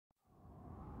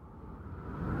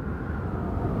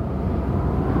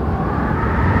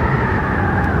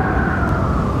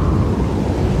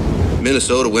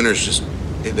Minnesota winters just,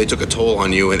 they took a toll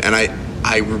on you. And I,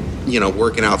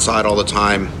 working outside all the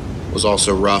time was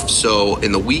also rough. So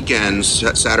in the weekends,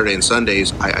 Saturday and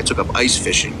Sundays, I took up ice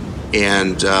fishing,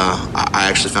 and I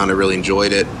actually found I really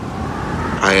enjoyed it.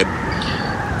 I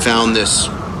had found this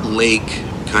lake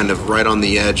kind of right on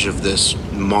the edge of this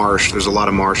marsh. There's a lot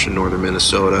of marsh in northern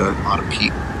Minnesota, a lot of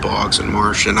peat bogs and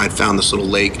marsh, and I'd found this little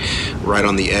lake right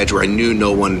on the edge where I knew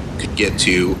no one could get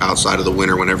to outside of the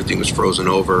winter when everything was frozen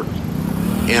over.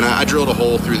 And I drilled a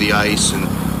hole through the ice, and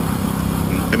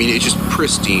I mean, it's just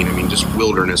pristine. I mean, just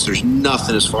wilderness. There's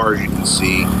nothing as far as you can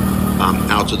see.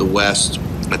 Out to the west,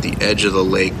 at the edge of the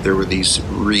lake, there were these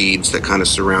reeds that kind of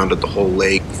surrounded the whole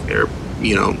lake. They're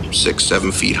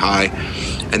 6-7 feet high.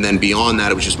 And then beyond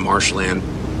that, it was just marshland.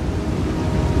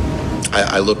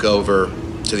 I look over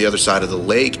to the other side of the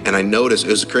lake, and I noticed it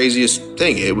was the craziest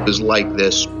thing. It was like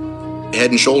this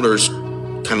head and shoulders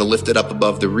kind of lifted up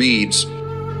above the reeds.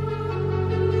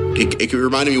 It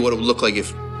reminded me what it would look like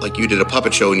if, like, you did a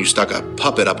puppet show and you stuck a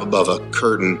puppet up above a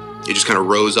curtain. It just kind of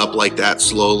rose up like that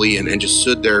slowly and just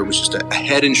stood there. It was just a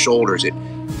head and shoulders.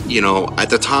 At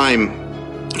the time,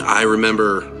 I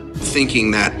remember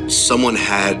thinking that someone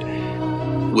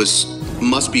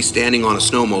must be standing on a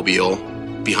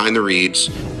snowmobile behind the reeds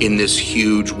in this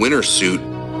huge winter suit.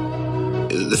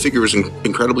 The figure was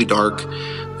incredibly dark,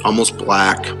 almost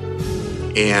black,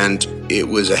 and it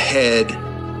was a head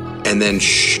and then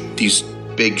these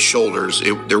big shoulders.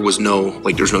 There's no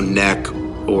neck,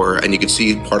 and you could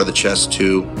see part of the chest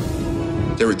too.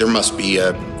 There must be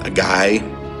a guy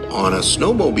on a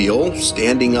snowmobile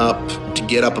standing up to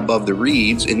get up above the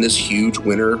reeds in this huge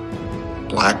winter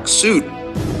black suit.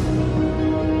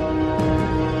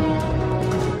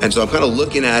 And so I'm kind of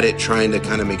looking at it, trying to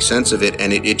kind of make sense of it,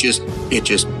 and it just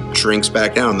shrinks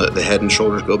back down. The head and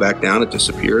shoulders go back down, it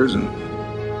disappears, and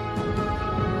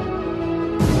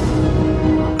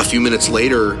a few minutes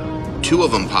later, two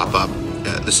of them pop up,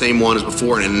 the same one as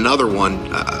before, and another one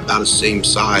about the same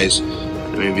size,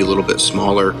 maybe a little bit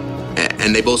smaller,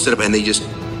 and they both sit up and they just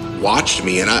watched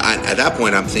me. And at that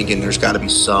point, I'm thinking there's got to be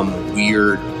some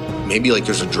weird, maybe like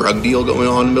there's a drug deal going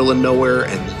on in the middle of nowhere,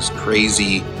 and these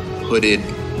crazy hooded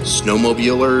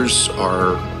snowmobilers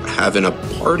are having a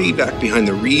party back behind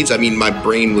the reeds. I mean, my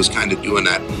brain was kind of doing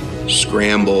that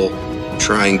scramble,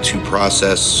 trying to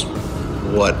process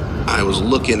what I was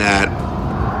looking at.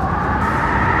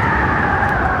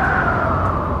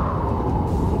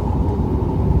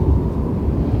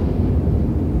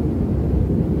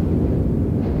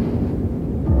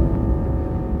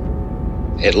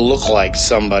 It looked like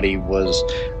somebody was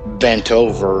bent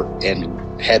over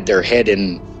and had their head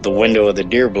in the window of the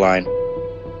deer blind.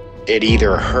 It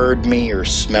either heard me or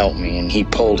smelt me, and he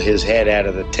pulled his head out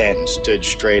of the tent and stood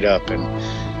straight up, and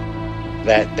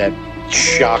that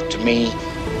shocked me.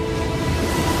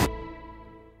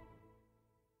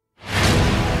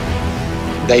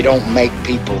 They don't make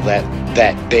people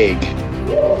that big.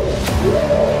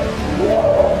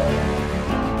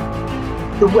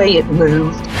 The way it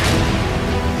moved,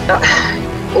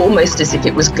 almost as if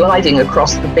it was gliding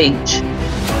across the beach.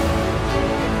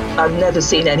 I've never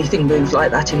seen anything move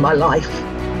like that in my life.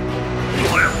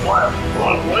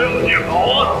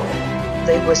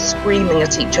 They were screaming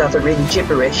at each other in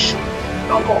gibberish.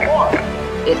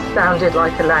 It sounded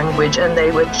like a language, and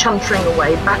they were chuntering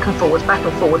away back and forwards, back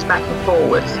and forwards, back and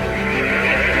forwards.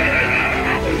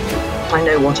 I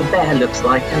know what a bear looks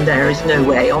like, and there is no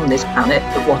way on this planet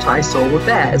that what I saw were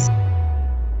bears.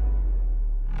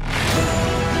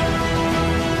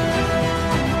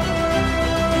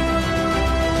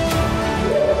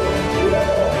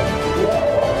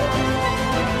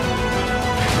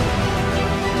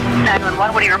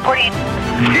 911, what are you reporting?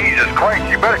 Jesus Christ,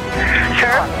 you better...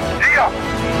 Sir? Gia!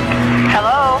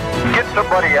 Hello? Get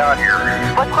somebody out here.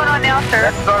 What's going on now, sir?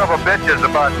 That son of a bitch is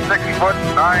about 6'9",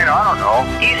 I don't know.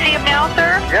 Do you see him now,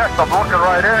 sir? Yes, I'm looking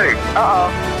right at him. Uh-oh.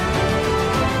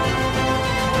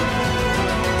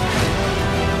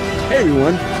 Hey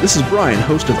everyone, this is Brian,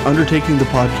 host of Undertaking the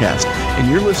Podcast, and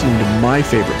you're listening to my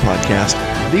favorite podcast,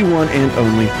 the one and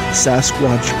only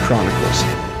Sasquatch Chronicles.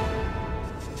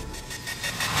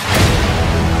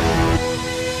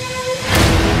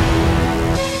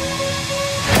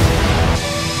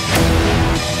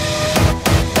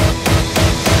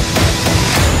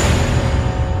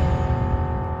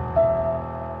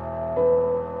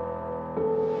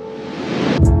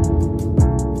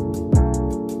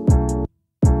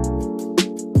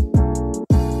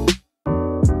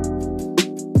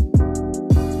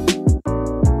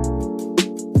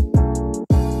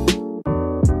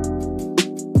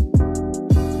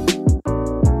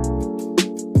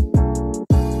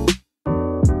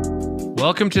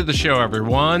 Welcome to the show,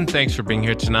 everyone. Thanks for being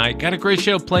here tonight. Got a great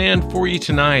show planned for you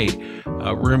tonight.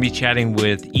 We're going to be chatting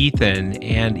with Ethan,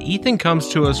 and Ethan comes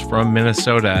to us from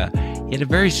Minnesota. He had a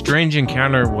very strange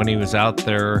encounter when he was out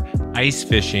there ice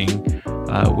fishing,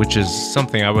 which is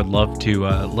something I would love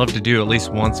to do at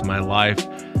least once in my life.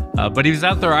 But he was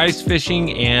out there ice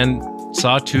fishing and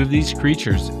saw two of these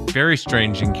creatures. Very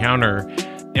strange encounter.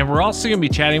 And we're also going to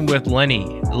be chatting with Lenny.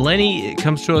 Lenny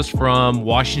comes to us from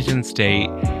Washington State,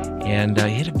 and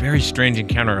he had a very strange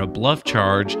encounter, a bluff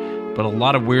charge, but a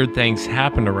lot of weird things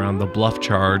happened around the bluff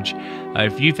charge.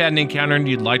 If you've had an encounter and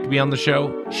you'd like to be on the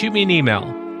show, shoot me an email.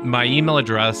 My email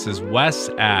address is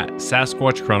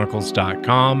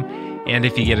wes@sasquatchchronicles.com. And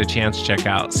if you get a chance, check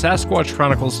out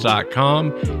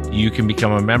sasquatchchronicles.com. You can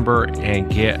become a member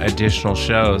and get additional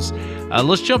shows.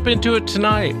 Let's jump into it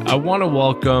tonight. I want to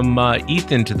welcome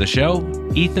Ethan to the show.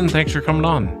 Ethan, thanks for coming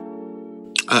on.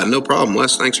 No problem,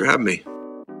 Wes. Thanks for having me.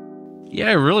 Yeah,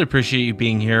 I really appreciate you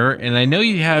being here. And I know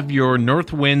you have your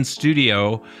Northwind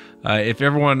studio. If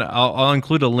everyone, I'll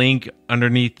include a link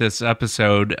underneath this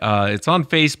episode. It's on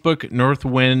Facebook,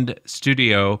 Northwind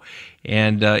Studio.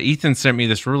 And Ethan sent me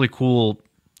this really cool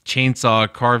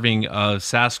chainsaw carving of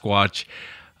Sasquatch.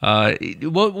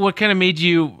 What kind of made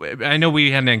you, I know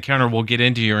we had an encounter, we'll get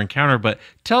into your encounter, but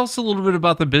tell us a little bit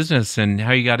about the business and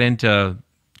how you got into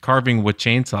carving with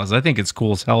chainsaws. I think it's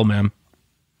cool as hell, man.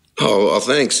 Oh, well,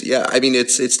 thanks. Yeah, I mean,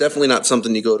 it's definitely not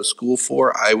something you go to school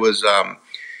for. I was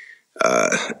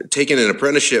taking an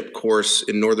apprenticeship course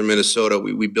in northern Minnesota.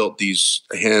 We built these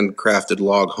handcrafted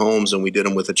log homes, and we did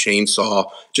them with a chainsaw,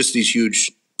 just these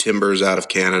huge timbers out of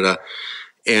Canada.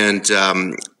 And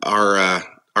our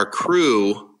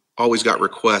crew always got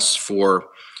requests for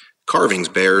carvings,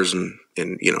 bears and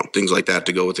things like that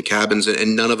to go with the cabins,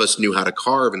 and none of us knew how to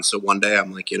carve. And so one day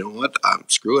I'm like, you know what,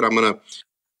 screw it,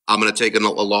 I'm gonna take a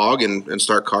log and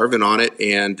start carving on it.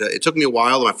 And it took me a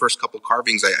while. My first couple of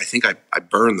carvings, I think I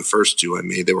burned the first two I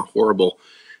made. They were horrible,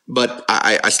 but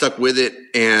I stuck with it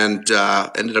and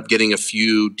ended up getting a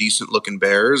few decent looking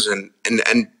bears. And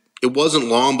it wasn't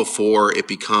long before it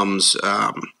becomes,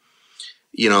 like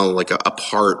a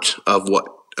part of what,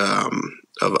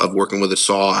 of working with a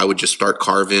saw. I would just start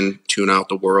carving, tune out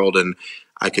the world, and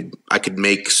I could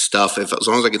make stuff as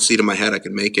long as I could see it in my head, I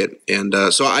could make it. And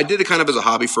so I did it kind of as a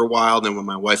hobby for a while. And then when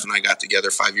my wife and I got together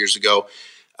 5 years ago,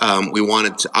 I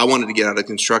wanted to get out of the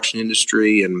construction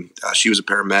industry, and she was a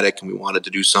paramedic, and we wanted to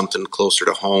do something closer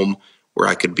to home where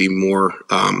I could be more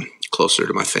closer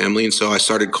to my family. And so I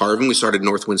started carving. We started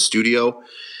Northwind Studio,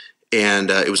 and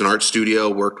it was an art studio.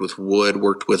 Worked with wood,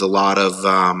 worked with a lot of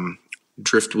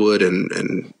driftwood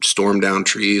and storm down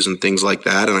trees and things like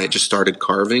that. And I just started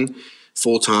carving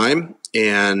full time.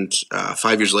 And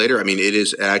 5 years later, I mean, it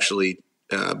has actually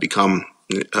become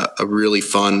a really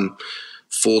fun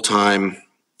full time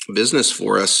business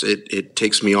for us. It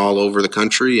takes me all over the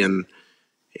country, and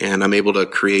I'm able to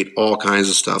create all kinds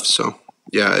of stuff. So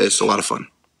yeah, it's a lot of fun.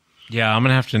 Yeah, I'm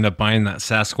gonna have to end up buying that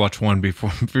Sasquatch one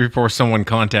before someone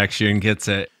contacts you and gets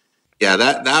it. Yeah,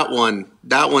 that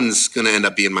one's gonna end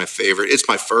up being my favorite. It's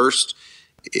my first.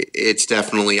 It's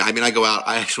definitely. I mean, I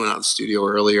actually went out to the studio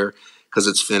earlier because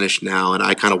it's finished now, and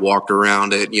I kind of walked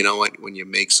around it. You know, when you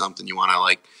make something, you want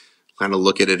to kind of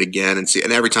look at it again and see.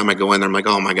 And every time I go in there, I'm like,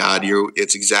 oh my God,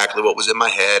 it's exactly what was in my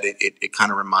head. It kind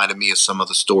of reminded me of some of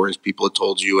the stories people had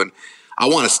told you, and I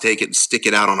want to take it and stick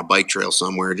it out on a bike trail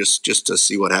somewhere just to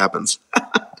see what happens.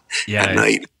 Yeah, at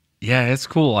night. Yeah, it's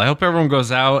cool. I hope everyone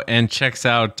goes out and checks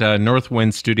out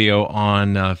Northwind Studio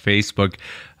on Facebook.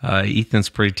 Ethan's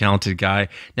a pretty talented guy.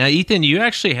 Now, Ethan, you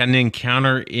actually had an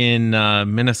encounter in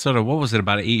Minnesota. What was it,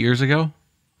 about 8 years ago?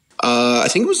 I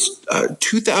think it was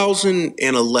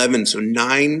 2011, so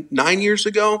nine years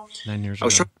ago. 9 years ago. I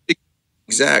was trying to pick the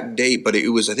exact date, but it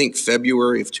was, I think,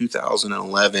 February of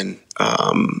 2011.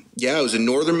 Yeah, it was in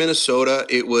northern Minnesota.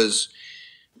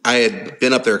 I had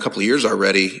been up there a couple of years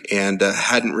already and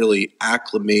hadn't really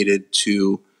acclimated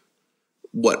to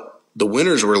what the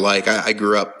winters were like. I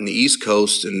grew up in the East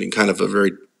Coast and in kind of a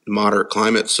very moderate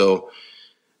climate. So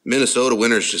Minnesota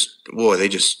winters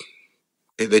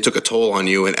they took a toll on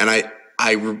you. And I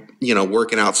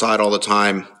working outside all the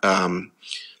time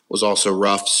was also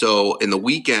rough. So in the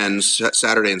weekends,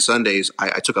 Saturday and Sundays,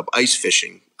 I took up ice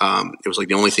fishing. It was like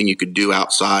the only thing you could do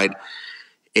outside.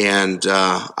 And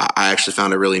I actually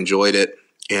found I really enjoyed it.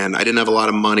 And I didn't have a lot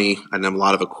of money. I didn't have a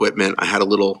lot of equipment. I had a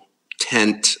little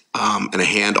tent and a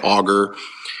hand auger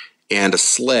and a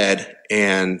sled.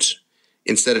 And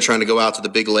instead of trying to go out to the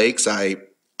big lakes, I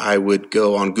would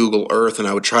go on Google Earth and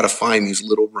I would try to find these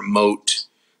little remote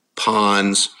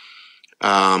ponds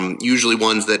Usually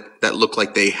ones that look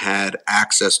like they had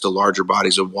access to larger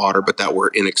bodies of water, but that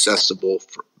were inaccessible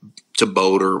to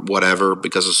boat or whatever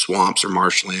because of swamps or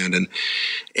marshland.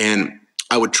 And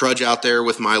I would trudge out there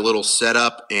with my little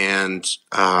setup and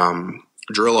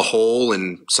drill a hole.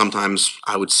 And sometimes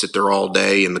I would sit there all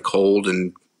day in the cold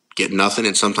and get nothing.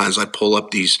 And sometimes I'd pull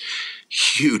up these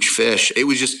huge fish. It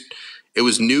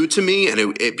was new to me, and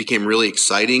it became really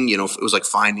exciting. You know, it was like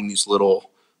finding these little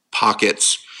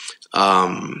pockets.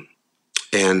 And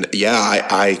yeah,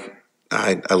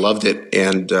 I loved it.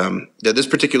 And this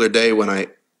particular day when I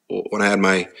had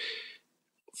my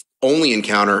only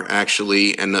encounter,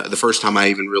 actually, and the first time I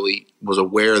even really was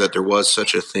aware that there was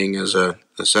such a thing as a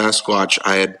Sasquatch,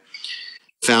 I had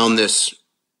found this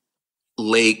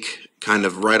lake kind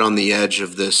of right on the edge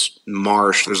of this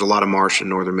marsh. There's a lot of marsh in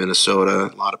northern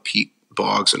Minnesota, a lot of peat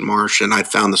bogs and marsh, and I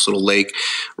found this little lake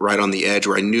right on the edge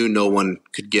where I knew no one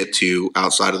could get to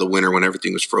outside of the winter when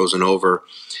everything was frozen over.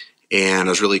 And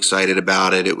I was really excited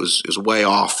about it. It was way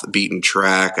off the beaten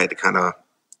track. I had to kind of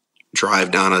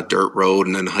drive down a dirt road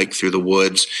and then hike through the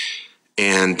woods.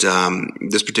 And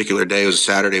this particular day, it was a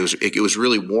Saturday. It was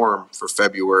really warm for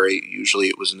February. Usually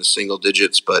it was in the single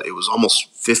digits, but it was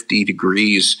almost 50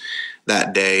 degrees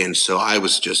that day. And so I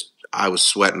was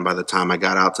sweating by the time I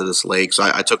got out to this lake. So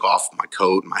I took off my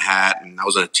coat and my hat, and I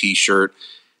was in a t-shirt.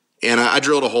 And I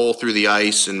drilled a hole through the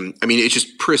ice. And I mean, it's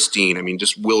just pristine. I mean,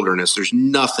 just wilderness. There's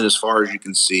nothing as far as you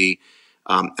can see.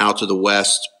 Out to the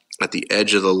west, at the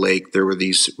edge of the lake, there were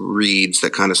these reeds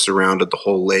that kind of surrounded the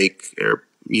whole lake. They're,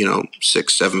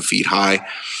 6-7 feet high.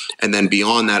 And then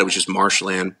beyond that, it was just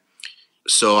marshland.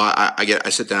 So I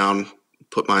sit down,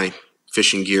 put my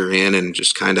fishing gear in, and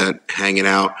just kind of hanging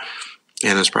out.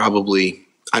 And it's probably,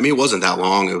 it wasn't that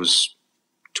long. It was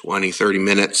 20, 30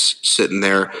 minutes sitting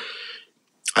there.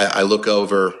 I look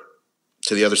over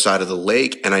to the other side of the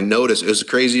lake, and I noticed it was the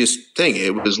craziest thing.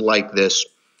 It was like this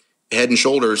head and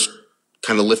shoulders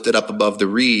kind of lifted up above the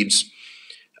reeds.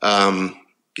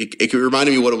 It could remind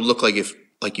me what it would look like if,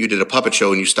 like, you did a puppet show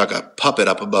and you stuck a puppet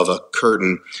up above a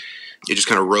curtain. It just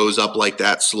kind of rose up like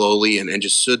that slowly and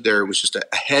just stood there. It was just a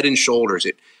head and shoulders.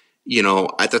 It,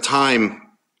 at the time,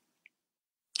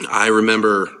 I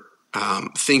remember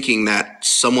thinking that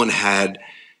someone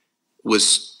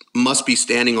must be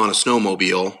standing on a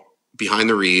snowmobile behind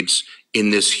the reeds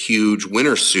in this huge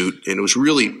winter suit. And it was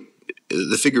really,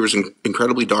 the figure was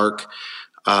incredibly dark,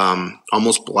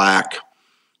 almost black.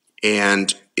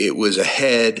 And it was a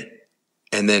head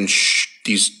and then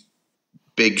these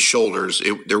big shoulders.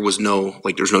 There was no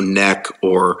neck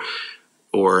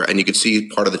and you could see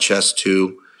part of the chest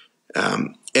too.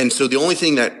 And so the only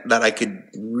thing that I could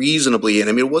reasonably,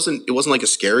 and it wasn't like a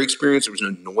scary experience. There was no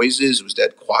noises. It was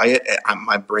dead quiet.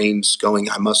 My brain's going,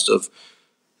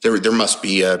 there must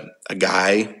be a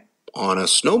guy on a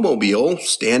snowmobile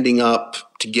standing up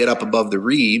to get up above the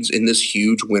reeds in this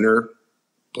huge winter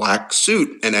black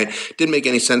suit. And it didn't make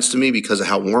any sense to me because of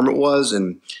how warm it was.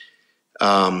 And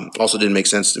also didn't make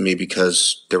sense to me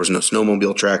because there was no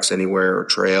snowmobile tracks anywhere or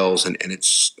trails. And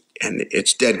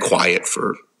it's dead quiet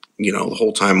for, the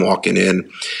whole time walking in.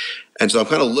 And so I'm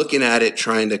kind of looking at it,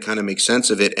 trying to kind of make sense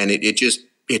of it. And it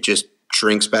just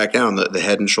shrinks back down. The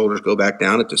head and shoulders go back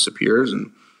down. It disappears.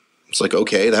 And it's like,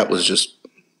 okay, that was just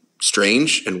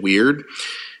strange and weird.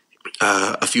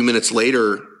 A few minutes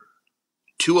later,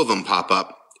 two of them pop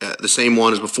up, the same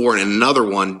one as before, and another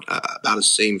one about the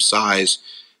same size,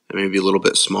 maybe a little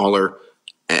bit smaller.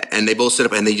 And they both sit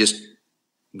up and they just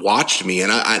watched me.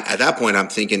 And at that point, I'm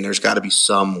thinking there's got to be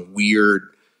some weird,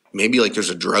 maybe like there's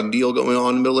a drug deal going on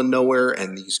in the middle of nowhere,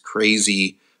 and these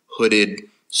crazy hooded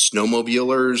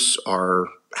snowmobilers are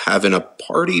having a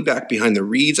party back behind the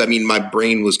reeds. I mean, my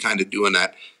brain was kind of doing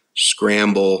that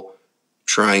scramble,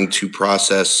 trying to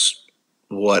process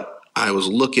what I was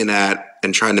looking at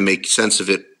and trying to make sense of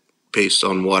it based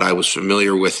on what I was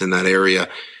familiar with in that area.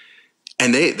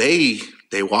 And they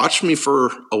watched me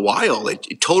for a while. They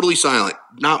totally silent,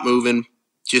 not moving,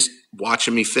 just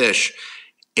watching me fish.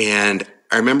 And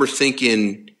I remember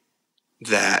thinking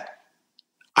that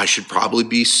I should probably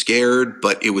be scared,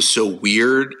 but it was so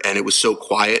weird and it was so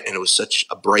quiet and it was such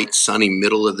a bright, sunny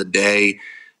middle of the day.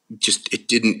 It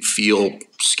didn't feel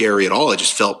scary at all. It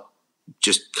just felt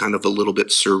just kind of a little bit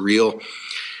surreal.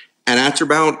 And after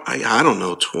about, I don't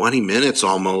know, 20 minutes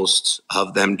almost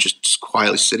of them just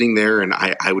quietly sitting there, and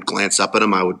I would glance up at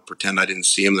them. I would pretend I didn't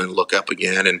see them, then look up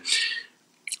again. And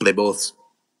they both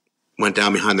went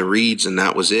down behind the reeds, and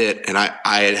that was it. And I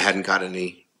hadn't got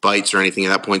any bites or anything at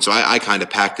that point. So I kind of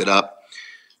packed it up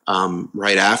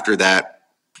right after that.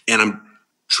 And I'm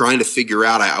trying to figure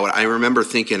out, I remember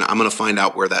thinking, I'm going to find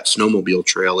out where that snowmobile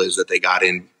trail is that they got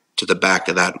in to the back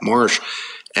of that marsh.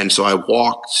 And so I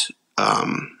walked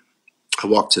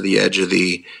to the edge of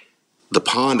the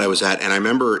pond I was at. And I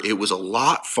remember it was a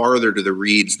lot farther to the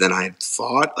reeds than I had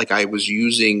thought. Like I was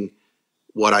using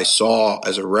what I saw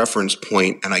as a reference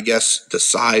point. And I guess the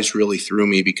size really threw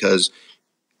me because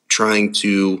trying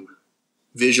to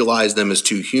visualize them as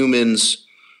two humans,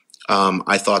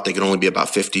 I thought they could only be about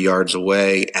 50 yards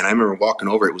away. And I remember walking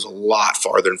over, it was a lot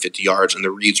farther than 50 yards, and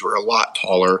the reeds were a lot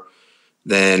taller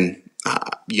than,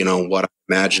 what I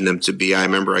imagined them to be. I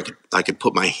remember I could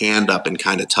put my hand up and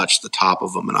kind of touch the top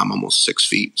of them, and I'm almost 6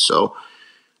 feet. So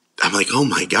I'm like, oh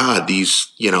my God,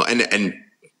 these, and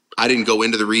I didn't go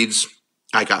into the reeds.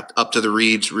 I got up to the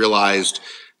reeds, realized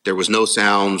there was no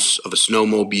sounds of a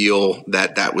snowmobile,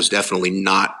 that was definitely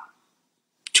not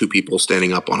two people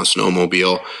standing up on a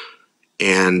snowmobile.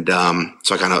 And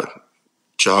so I kind of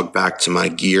jogged back to my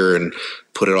gear and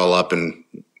put it all up and,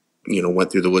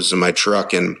 went through the woods in my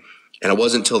truck. And it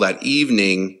wasn't until that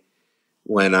evening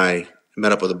when I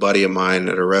met up with a buddy of mine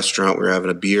at a restaurant. We were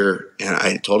having a beer, and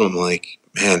I told him, like,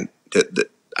 man,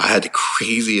 I had the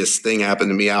craziest thing happen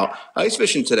to me out ice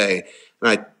fishing today. And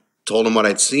I told him what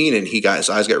I'd seen, and his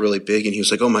eyes got really big, and he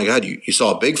was like, oh my God, you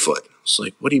saw a Bigfoot. I was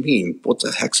like, what do you mean? What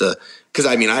the heck's because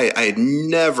I had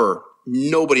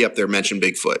nobody up there mentioned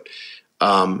Bigfoot.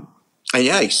 And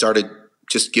yeah, he started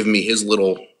just giving me his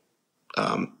little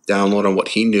download on what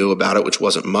he knew about it, which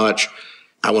wasn't much.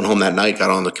 I went home that night, got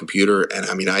on the computer, and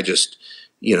I just,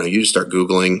 you just start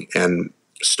Googling and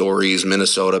stories,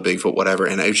 Minnesota, Bigfoot, whatever.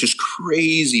 And it was just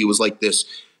crazy. It was like this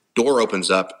door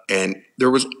opens up, and there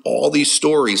was all these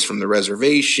stories from the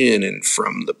reservation and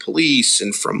from the police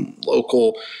and from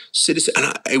local citizens.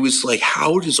 And I was like,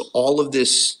 how does all of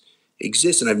this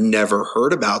exist? And I've never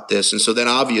heard about this. And so then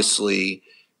obviously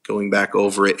going back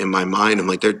over it in my mind, I'm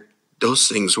like, those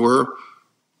things were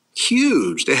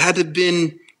huge. They had to have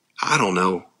been,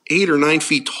 8 or 9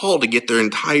 feet tall to get their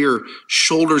entire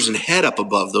shoulders and head up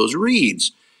above those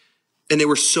reeds. And they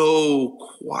were so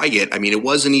quiet. It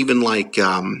wasn't even like,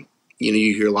 you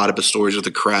hear a lot of the stories of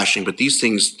the crashing, but these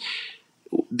things,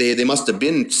 they must have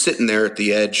been sitting there at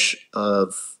the edge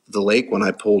of the lake when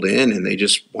I pulled in, and they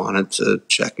just wanted to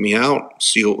check me out,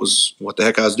 see what the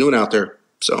heck I was doing out there.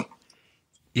 So.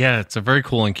 Yeah, it's a very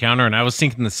cool encounter. And I was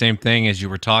thinking the same thing as you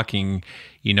were talking.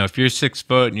 If you're 6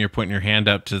 foot and you're putting your hand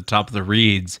up to the top of the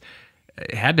reeds,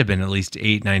 it had to have been at least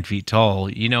 8, 9 feet tall,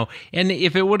 and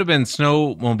if it would have been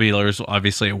snowmobilers,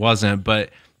 obviously it wasn't,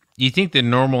 but you think the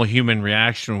normal human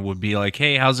reaction would be like,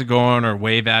 hey, how's it going? Or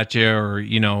wave at you,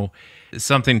 or,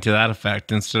 something to that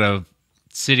effect, instead of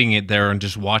sitting it there and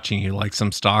just watching you like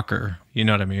some stalker. You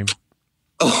know what I mean?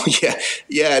 Oh yeah.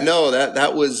 Yeah. No,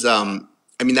 that was,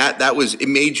 that was, it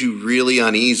made you really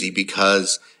uneasy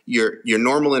because your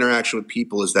normal interaction with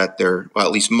people is that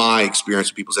at least my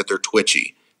experience with people is that they're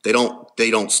twitchy. They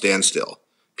don't stand still.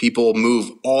 People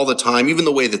move all the time. Even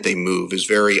the way that they move is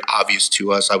very obvious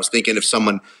to us. I was thinking if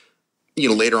someone,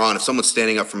 later on, if someone's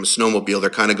standing up from a snowmobile, they're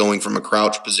kind of going from a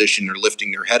crouch position or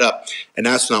lifting their head up. And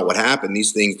that's not what happened.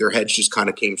 These things, their heads just kind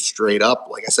of came straight up.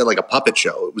 Like I said, like a puppet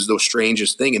show. It was the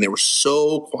strangest thing. And they were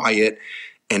so quiet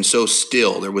and so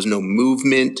still. There was no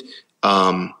movement.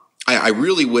 I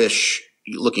really wish,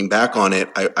 looking back on it,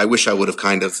 I wish I would have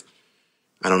kind of,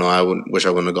 wish I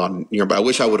wouldn't have gone near, but I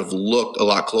wish I would have looked a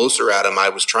lot closer at them. I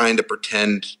was trying to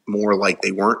pretend more like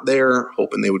they weren't there,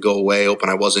 hoping they would go away, hoping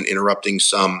I wasn't interrupting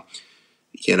some,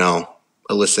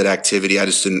 illicit activity. I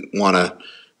just didn't want to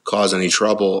cause any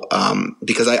trouble.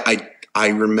 Because I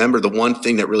remember the one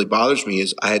thing that really bothers me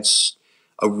is I had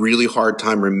a really hard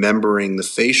time remembering the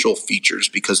facial features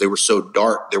because they were so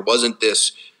dark. There wasn't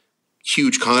this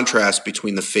huge contrast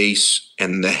between the face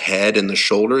and the head and the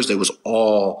shoulders. It was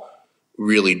all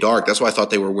really dark. That's why I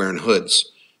thought they were wearing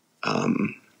hoods.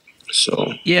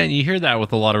 Yeah, and you hear that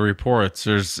with a lot of reports.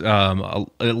 There's a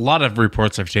lot of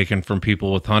reports I've taken from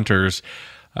people with hunters.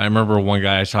 I remember one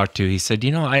guy I talked to, he said,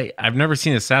 I've never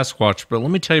seen a Sasquatch, but let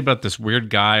me tell you about this weird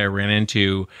guy I ran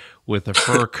into with a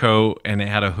fur coat and it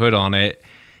had a hood on it.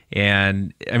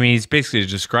 And he's basically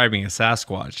describing a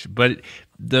Sasquatch, but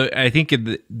I think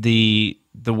the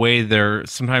way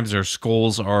sometimes their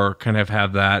skulls are kind of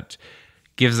have that,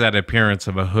 gives that appearance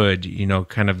of a hood,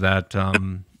 kind of that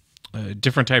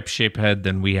different type of shape head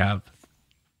than we have.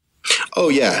 Oh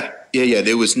yeah. Yeah.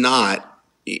 There was not,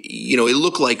 it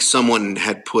looked like someone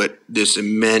had put this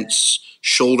immense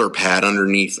shoulder pad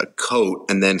underneath a coat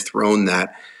and then thrown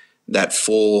that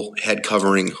full head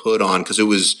covering hood on. Cause it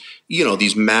was,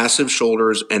 these massive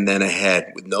shoulders and then a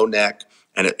head with no neck.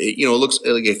 And it looks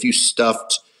like if you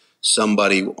stuffed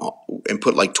somebody and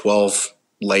put like 12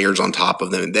 layers on top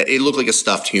of them, that it looked like a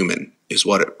stuffed human. is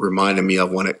what it reminded me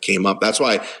of when it came up. That's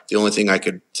why the only thing I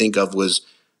could think of was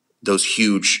those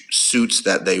huge suits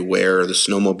that they wear, the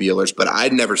snowmobilers. But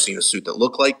I'd never seen a suit that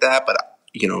looked like that. But,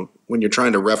 when you're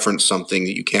trying to reference something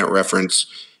that you can't reference,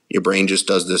 your brain just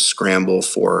does this scramble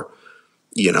for,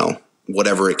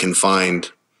 whatever it can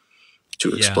find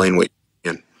to explain what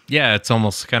you can. Yeah, it's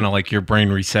almost kind of like your brain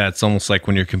resets, almost like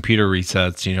when your computer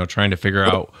resets, trying to figure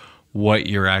out what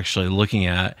you're actually looking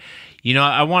at.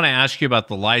 I want to ask you about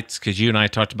the lights, because you and I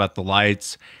talked about the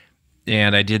lights,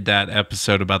 and I did that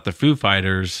episode about the Foo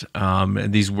Fighters,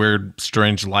 and these weird,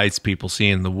 strange lights people see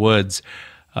in the woods.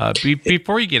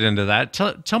 Before you get into that,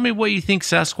 tell me what you think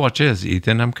Sasquatch is,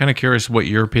 Ethan. I'm kind of curious what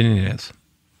your opinion is.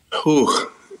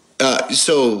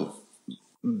 So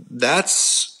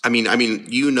that's,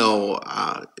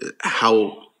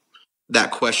 how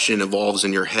that question evolves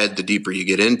in your head the deeper you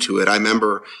get into it. I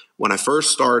remember when I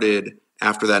first started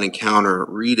after that encounter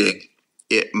reading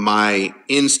it, my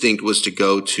instinct was to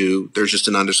go to, there's just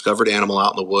an undiscovered animal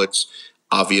out in the woods.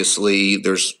 Obviously,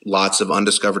 there's lots of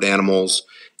undiscovered animals,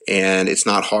 and it's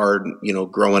not hard,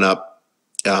 growing up.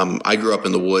 I grew up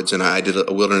in the woods, and I did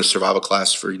a wilderness survival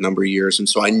class for a number of years. And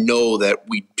so I know that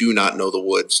we do not know the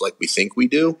woods like we think we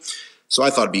do. So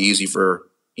I thought it'd be easy for,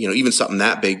 even something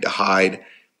that big to hide.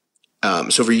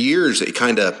 So for years,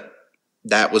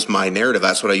 that was my narrative.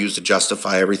 That's what I used to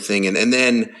justify everything. And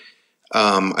then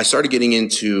I started getting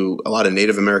into a lot of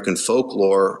Native American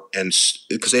folklore, and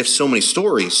because they have so many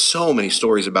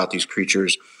stories about these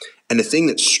creatures. And the thing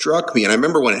that struck me, and I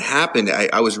remember when it happened,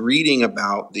 I was reading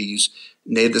about this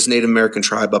Native American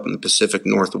tribe up in the Pacific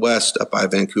Northwest, up by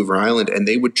Vancouver Island, and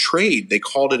they would trade. They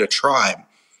called it a tribe.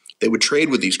 They would trade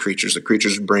with these creatures. The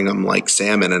creatures would bring them like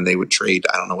salmon, and they would trade.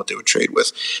 I don't know what they would trade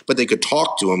with, but they could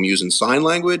talk to them using sign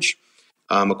language,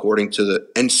 according to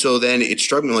and so then it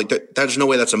struck me like there's no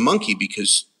way that's a monkey,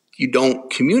 because you don't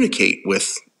communicate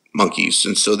with monkeys.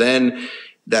 And so then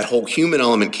that whole human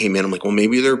element came in. I'm like, well,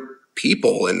 maybe they're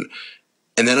people. And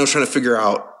then I was trying to figure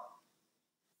out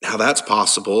how that's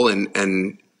possible. And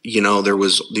there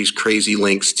was these crazy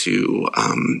links to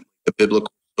the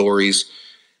biblical stories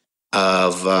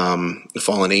of the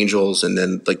fallen angels, and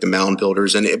then like the mound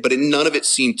builders, but none of it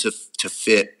seemed to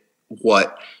fit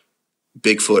what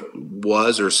Bigfoot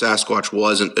was or Sasquatch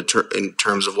was in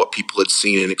terms of what people had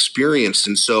seen and experienced.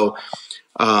 And so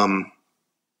the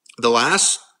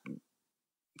last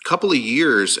couple of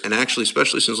years, and actually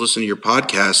especially since listening to your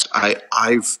podcast,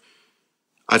 I've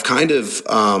kind of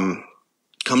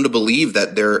come to believe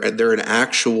that they're an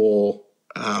actual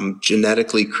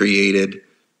genetically created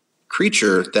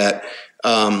creature. That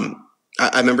I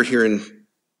remember hearing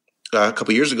a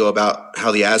couple of years ago about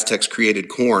how the Aztecs created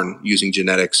corn using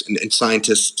genetics, and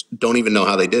scientists don't even know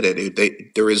how they did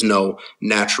it. There is no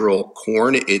natural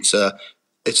corn. It's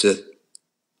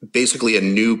basically a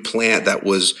new plant that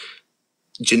was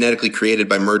genetically created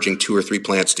by merging 2 or 3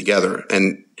 plants together.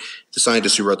 And the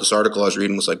scientist who wrote this article I was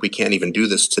reading was like, we can't even do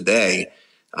this today,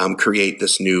 create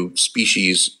this new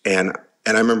species. And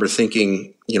I remember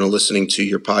thinking, listening to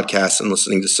your podcast and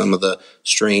listening to some of the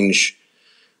strange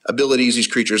abilities these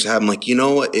creatures have, I'm like,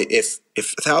 if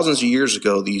thousands of years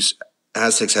ago these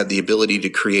Aztecs had the ability to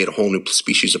create a whole new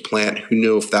species of plant, who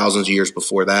knew if thousands of years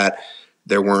before that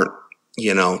there weren't,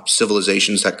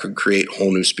 civilizations that could create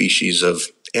whole new species of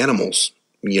animals,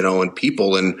 and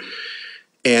people. And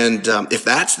if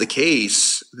that's the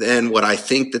case, then what I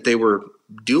think that they were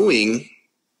doing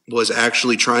was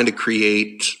actually trying to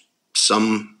create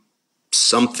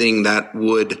something that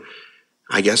would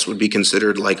be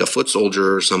considered like a foot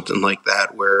soldier or something like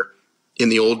that, where in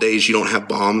the old days you don't have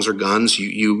bombs or guns.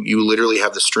 You literally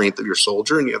have the strength of your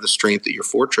soldier, and you have the strength of your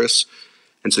fortress.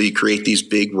 And so you create these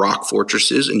big rock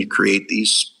fortresses, and you create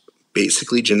these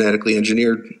basically genetically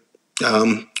engineered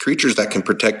creatures that can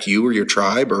protect you or your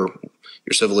tribe or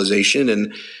your civilization.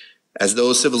 And as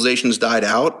those civilizations died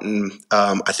out, and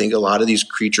I think a lot of these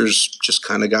creatures just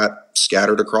kind of got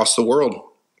scattered across the world.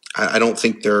 I don't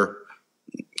think they're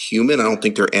human. I don't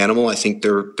think they're animal. I think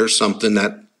they're something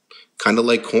that kind of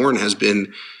like corn has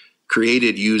been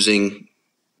created using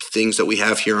things that we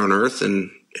have here on Earth,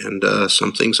 and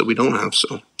some things that we don't have.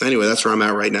 So anyway, that's where I'm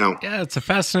at right now. Yeah, it's a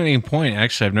fascinating point.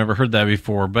 Actually, I've never heard that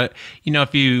before. But,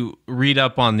 if you read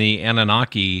up on the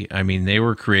Anunnaki, they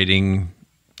were creating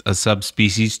a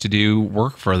subspecies to do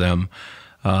work for them.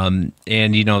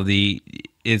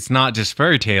 It's not just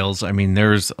fairy tales.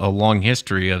 There's a long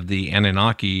history of the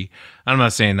Anunnaki. I'm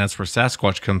not saying that's where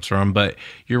Sasquatch comes from, but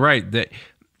you're right that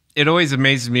it always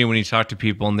amazes me when you talk to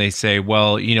people and they say,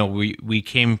 well, we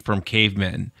came from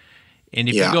cavemen. And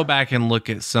if you go back and look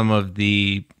at some of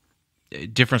the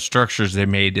different structures they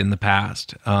made in the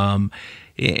past,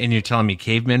 And you're telling me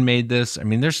cavemen made this? I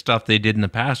mean, there's stuff they did in the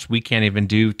past we can't even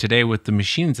do today with the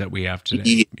machines that we have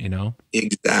today, you know?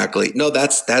 Exactly. No,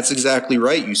 that's exactly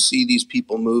right. You see these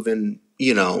people moving,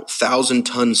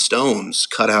 1,000-ton stones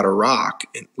cut out of rock,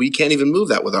 and we can't even move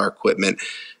that with our equipment.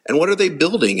 And what are they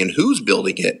building, and who's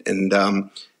building it? And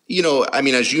I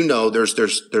mean, as you know, there's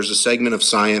a segment of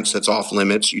science that's off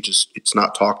limits. It's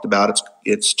not talked about.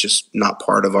 It's just not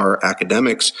part of our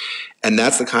academics. And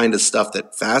that's the kind of stuff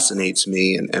that fascinates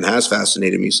me and has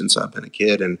fascinated me since I've been a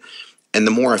kid. And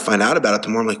the more I find out about it, the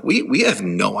more I'm like, we have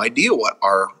no idea what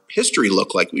our history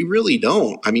looked like. We really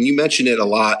don't. I mean, you mentioned it a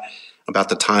lot about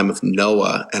the time of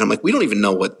Noah, and I'm like, we don't even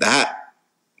know what that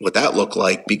looked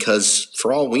like, because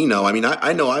for all we know, I mean,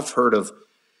 I know I've heard of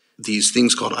these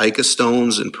things called Ica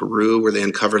stones in Peru, where they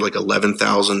uncovered like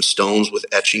 11,000 stones with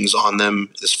etchings on them.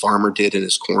 This farmer did in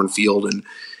his cornfield, and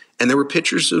there were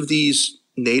pictures of these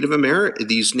native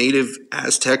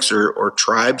Aztecs or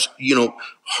tribes,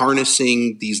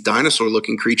 harnessing these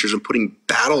dinosaur-looking creatures and putting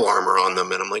battle armor on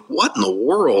them. And I'm like, what in the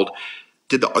world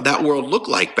did that world look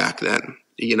like back then?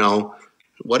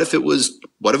 What if it was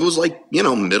like,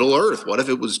 Middle Earth? What if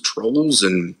it was trolls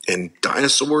and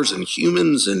dinosaurs and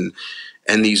humans and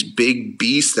these big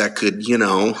beasts that could,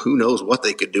 who knows what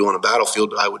they could do on a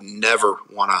battlefield? I would never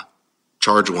want to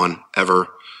charge one ever.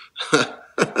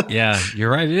 Yeah, you're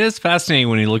right. It is fascinating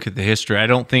when you look at the history. I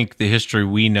don't think the history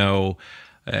we know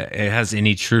it has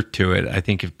any truth to it. I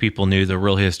think if people knew the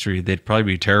real history, they'd probably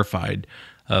be terrified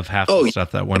of half the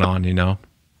stuff that went on,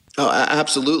 Oh,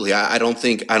 absolutely. I don't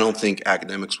think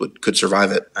academics could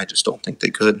survive it. I just don't think they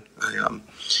could.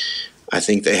 I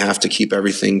think they have to keep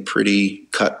everything pretty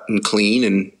cut and clean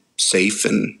and safe.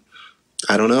 And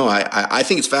I don't know. I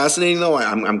think it's fascinating, though.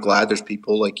 I'm glad there's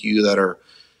people like you that are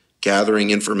gathering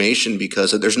information,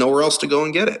 because there's nowhere else to go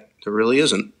and get it. There really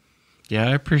isn't. Yeah,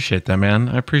 I appreciate that, man.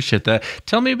 I appreciate that.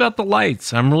 Tell me about the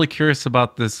lights. I'm really curious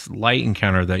about this light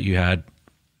encounter that you had.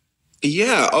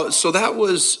 Yeah, so I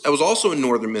was also in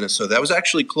northern Minnesota. That was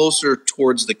actually closer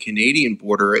towards the Canadian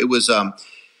border. It was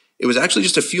actually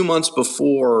just a few months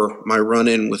before my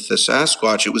run-in with the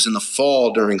Sasquatch. It was in the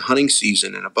fall during hunting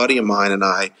season, and a buddy of mine and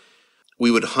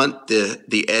we would hunt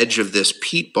the edge of this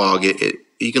peat bog.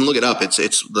 You can look it up. It's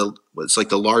like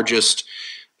the largest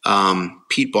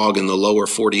peat bog in the lower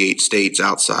 48 states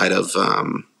outside of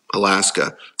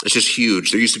Alaska. It's just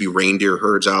huge. There used to be reindeer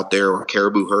herds out there, or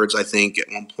caribou herds, I think, at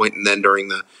one point. And then during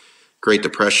the Great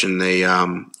Depression, the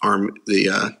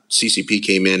CCP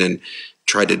came in and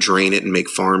tried to drain it and make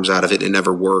farms out of it. It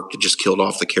never worked. It just killed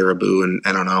off the caribou, and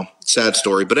I don't know. Sad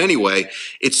story. But anyway,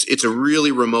 it's a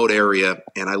really remote area,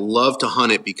 and I love to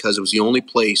hunt it because it was the only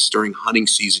place during hunting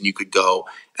season you could go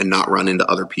and not run into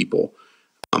other people.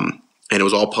 And it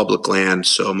was all public land.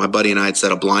 So my buddy and I had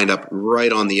set a blind up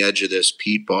right on the edge of this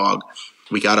peat bog.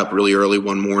 We got up really early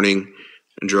one morning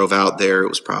and drove out there. It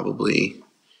was probably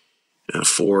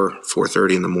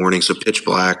 4:30 in the morning, so pitch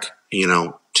black,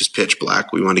 just pitch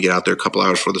black. We wanted to get out there a couple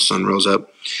hours before the sun rose up.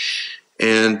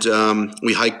 And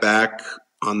we hiked back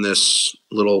on this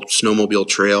little snowmobile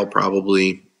trail,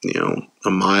 probably, a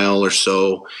mile or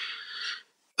so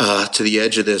to the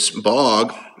edge of this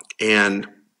bog. And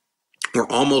we're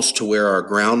almost to where our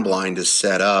ground blind is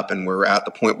set up, and we're at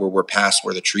the point where we're past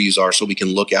where the trees are, so we can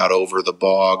look out over the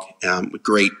bog.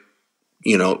 Great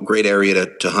area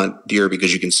to hunt deer,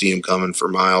 because you can see them coming for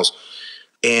miles.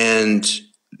 And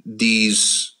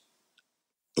these,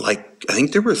 I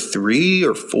think there were 3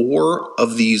 or 4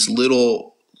 of these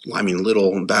little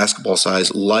basketball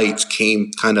size lights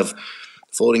came kind of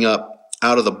floating up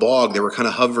out of the bog. They were kind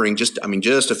of hovering just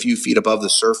a few feet above the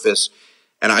surface.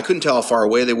 And I couldn't tell how far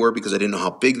away they were because I didn't know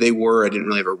how big they were. I didn't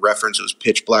really have a reference. It was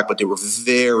pitch black, but they were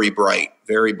very bright,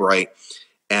 very bright.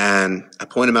 And I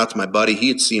pointed them out to my buddy. He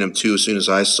had seen them too as soon as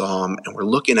I saw them. And we're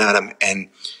looking at them. And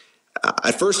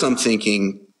at first I'm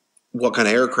thinking, what kind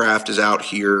of aircraft is out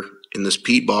here in this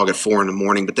peat bog at 4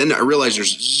 a.m? But then I realized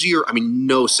there's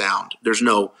no sound. There's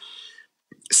no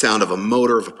sound of a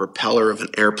motor, of a propeller, of an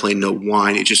airplane, no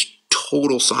whine. It's just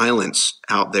total silence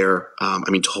out there.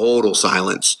 Total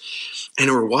silence. And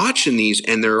we're watching these,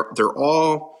 and they're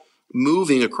all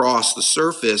moving across the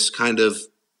surface, kind of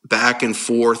back and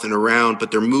forth and around,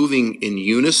 but they're moving in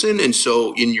unison. And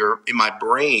so in my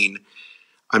brain,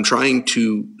 I'm trying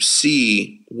to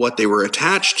see what they were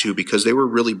attached to, because they were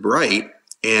really bright.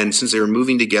 And since they were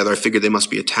moving together, I figured they must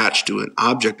be attached to an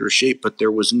object or a shape, but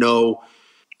there was no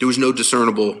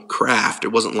discernible craft. It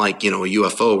wasn't like, a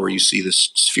UFO where you see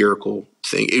this spherical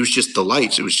thing. It was just the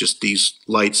lights. It was just these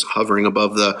lights hovering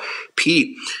above the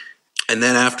peat. And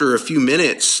then after a few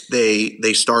minutes,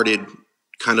 they started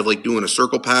kind of like doing a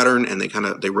circle pattern, and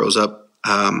they rose up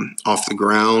off the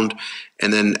ground.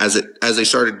 And then as they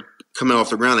started coming off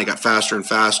the ground, they got faster and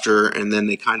faster. And then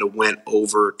they kind of went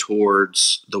over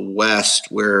towards the west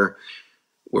where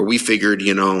we figured,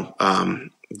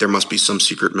 there must be some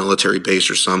secret military base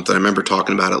or something. I remember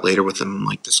talking about it later with them,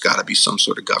 like, this got to be some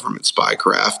sort of government spy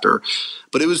craft.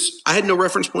 But I had no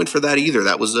reference point for that either.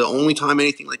 That was the only time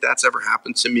anything like that's ever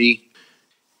happened to me.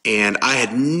 And I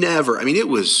had never,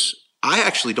 I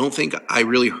actually don't think I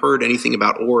really heard anything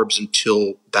about orbs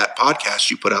until that podcast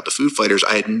you put out, the Food Fighters.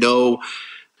 I had no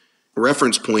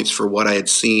reference points for what I had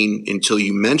seen until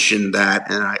you mentioned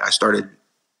that. And I started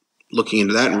looking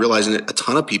into that and realizing that a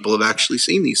ton of people have actually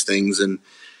seen these things. And,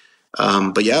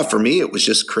 but yeah, for me, it was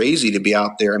just crazy to be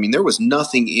out there. I mean, there was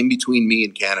nothing in between me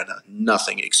and Canada,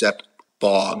 nothing except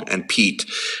bog and peat,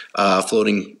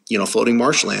 floating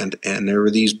marshland. And there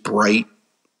were these bright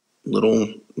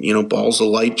little, balls of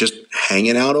light just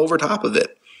hanging out over top of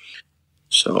it.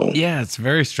 So yeah, it's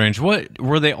very strange. What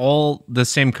were they all the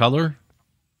same color?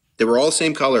 They were all the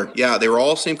same color. Yeah, they were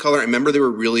all the same color. I remember they were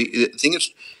really, the thing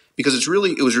is, because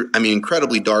it was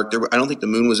incredibly dark. I don't think the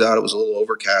moon was out. It was a little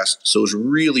overcast. So it was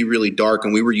really, really dark.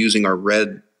 And we were using our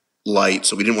red light.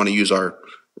 So we didn't want to use our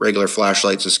regular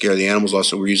flashlights to scare the animals off.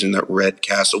 So we were using that red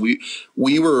cast. So we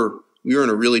were in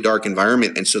a really dark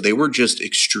environment. And so they were just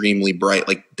extremely bright.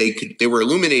 Like they were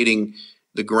illuminating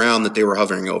the ground that they were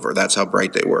hovering over. That's how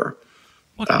bright they were.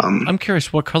 I'm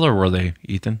curious, what color were they,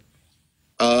 Ethan?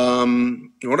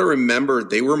 What I remember,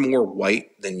 they were more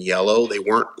white than yellow. They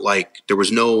weren't there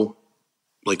was no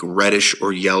reddish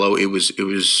or yellow. It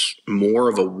was more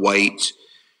of a white,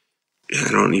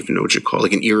 I don't even know what you call it,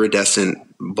 like an iridescent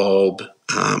bulb.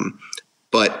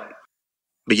 But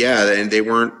yeah, and they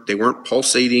weren't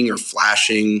pulsating or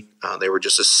flashing. They were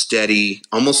just a steady,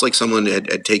 almost like someone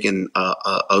had taken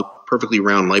a perfectly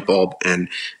round light bulb and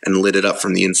lit it up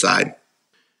from the inside.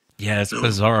 Yeah, it's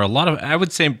bizarre. I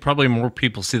would say probably more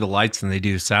people see the lights than they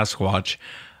do Sasquatch.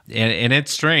 And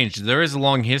it's strange. There is a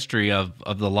long history of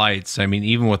the lights. I mean,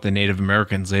 even with the Native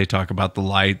Americans, they talk about the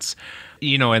lights,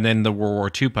 and then the World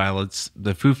War II pilots,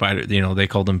 the Foo Fighters, they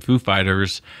called them Foo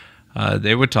Fighters.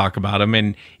 They would talk about them.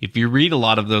 And if you read a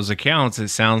lot of those accounts, it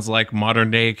sounds like modern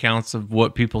day accounts of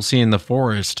what people see in the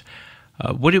forest.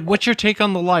 What's your take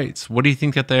on the lights? What do you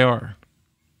think that they are?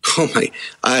 Oh my,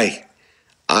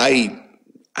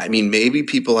 I mean, maybe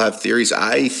people have theories.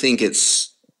 I think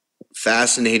it's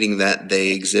fascinating that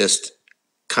they exist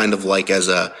kind of like as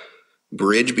a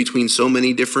bridge between so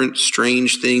many different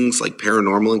strange things like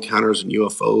paranormal encounters and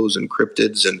UFOs and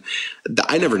cryptids. And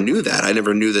I never knew that. I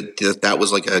never knew that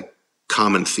was like a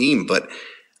common theme. But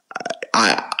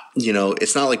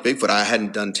it's not like Bigfoot. I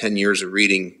hadn't done 10 years of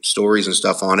reading stories and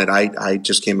stuff on it. I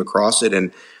just came across it,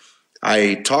 and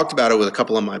I talked about it with a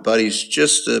couple of my buddies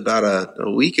just about a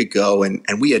week ago, and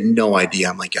we had no idea.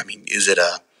 I'm like, is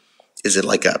it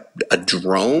like a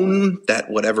drone that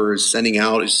whatever is sending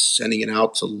it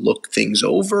out to look things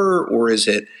over, or is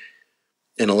it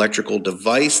an electrical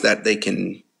device that they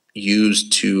can use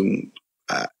to?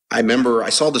 I remember I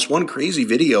saw this one crazy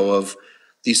video of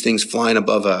these things flying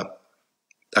above a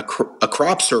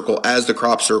crop circle as the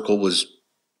crop circle was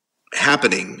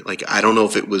happening. Like, I don't know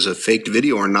if it was a faked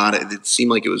video or not. It seemed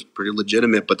like it was pretty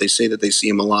legitimate, but they say that they see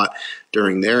them a lot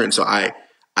during there. And so I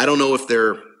don't know if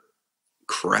they're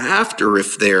craft or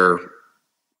if they're,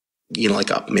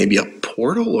 like maybe a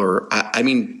portal, or I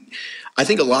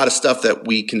think a lot of stuff that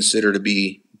we consider to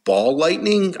be ball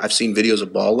lightning. I've seen videos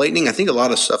of ball lightning. I think a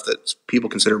lot of stuff that people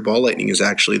consider ball lightning is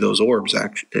actually those orbs.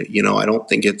 Actually, I don't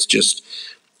think it's just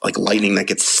like lightning that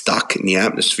gets stuck in the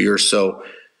atmosphere. So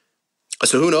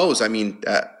who knows? I mean,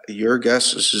 your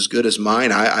guess is as good as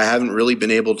mine. I haven't really been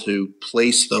able to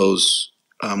place those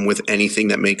with anything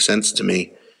that makes sense to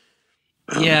me.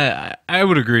 Yeah, I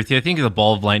would agree with you. I think the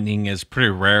ball of lightning is pretty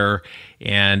rare,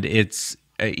 and it's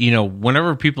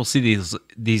whenever people see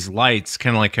these lights,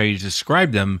 kind of like how you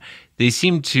described them, they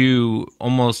seem to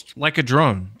almost like a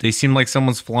drone. They seem like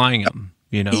someone's flying them.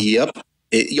 Yep.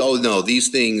 No, these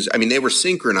things, they were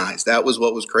synchronized. That was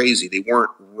what was crazy. They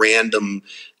weren't random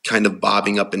kind of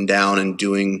bobbing up and down and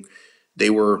they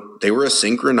were a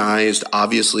synchronized,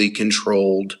 obviously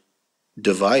controlled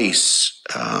device.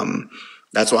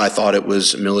 That's why I thought it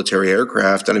was a military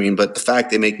aircraft. But the fact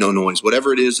they make no noise,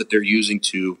 whatever it is that they're using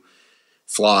to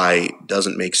fly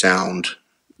doesn't make sound,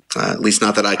 at least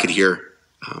not that I could hear.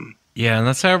 Yeah, and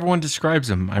that's how everyone describes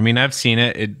them. I've seen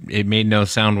it. It made no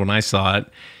sound when I saw it.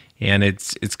 And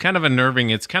it's kind of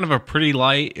unnerving. It's kind of a pretty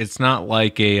light. It's not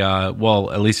like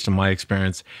at least in my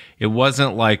experience, it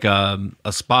wasn't like a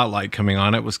spotlight coming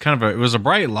on. It was it was a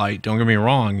bright light. Don't get me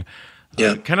wrong,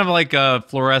 Yeah. Kind of like a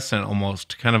fluorescent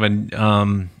almost. Kind of a,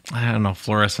 I don't know,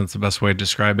 fluorescent's the best way to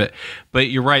describe it. But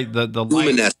you're right, the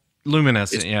light.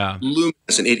 Luminescent, yeah.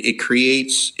 Luminescent. It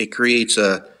creates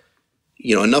a,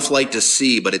 enough light to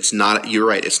see, but it's not, you're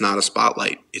right, it's not a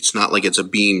spotlight. It's not like it's a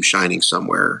beam shining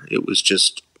somewhere. It was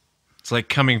just. It's like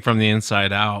coming from the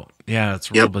inside out. Yeah,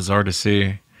 it's real bizarre to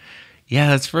see. Yeah,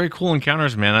 that's very cool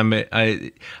encounters, man.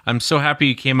 I'm so happy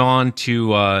you came on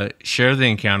to share the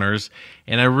encounters,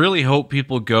 and I really hope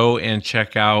people go and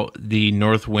check out the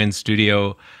North Wind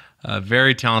Studio.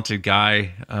 Very talented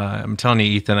guy. I'm telling you,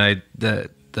 Ethan, the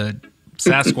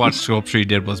Sasquatch sculpture you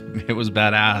did was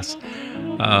badass.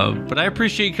 But I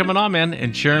appreciate you coming on, man,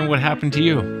 and sharing what happened to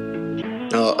you.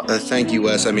 Thank you,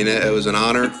 Wes. I mean, it was an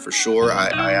honor for sure.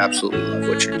 I absolutely love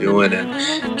what you're doing,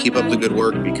 and keep up the good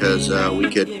work, because we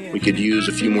could use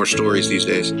a few more stories these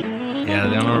days. Yeah,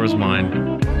 the honor was mine.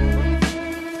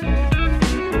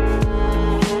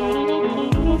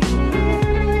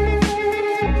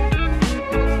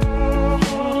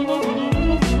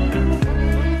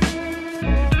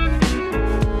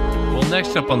 Well,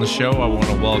 next up on the show, I want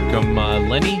to welcome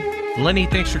Lenny. Lenny,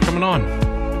 thanks for coming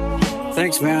on.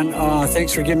 Thanks, man.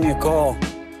 Thanks for giving me a call.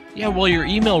 Yeah, well, your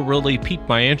email really piqued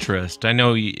my interest. I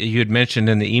know you had mentioned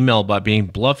in the email about being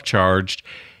bluff charged,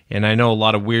 and I know a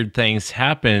lot of weird things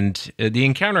happened. The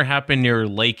encounter happened near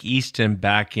Lake Easton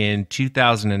back in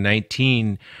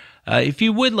 2019. If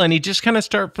you would, Lenny, just kind of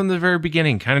start from the very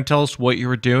beginning. Kind of tell us what you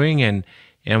were doing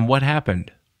and what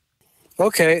happened.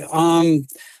 Okay.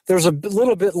 There's a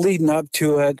little bit leading up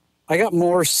to it. I got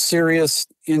more serious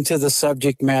into the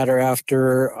subject matter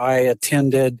after I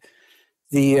attended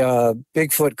the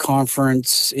Bigfoot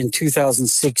conference in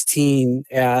 2016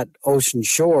 at Ocean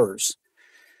Shores,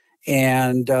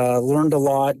 and learned a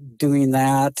lot doing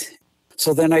that.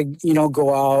 So then I,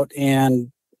 go out and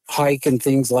hike and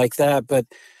things like that. But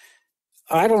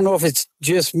I don't know if it's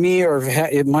just me or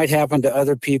it might happen to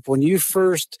other people. When you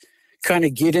first kind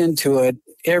of get into it,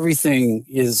 everything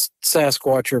is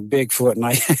Sasquatch or Bigfoot. And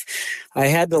I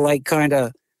had to kind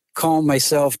of calm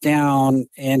myself down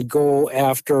and go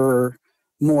after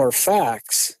more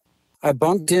facts. I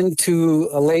bumped into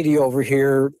a lady over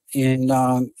here in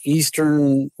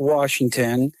Eastern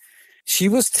Washington. She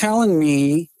was telling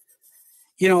me,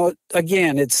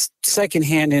 again, it's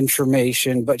secondhand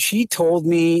information, but she told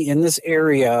me in this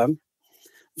area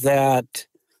that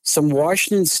some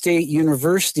Washington State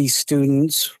University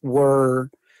students were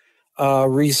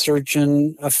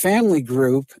researching a family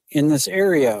group in this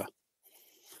area.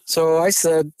 So I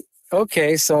said,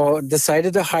 okay, so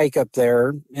decided to hike up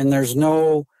there, and there's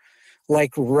no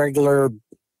regular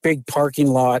big parking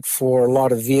lot for a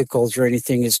lot of vehicles or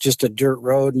anything. It's just a dirt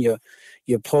road, and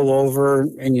you pull over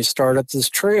and you start up this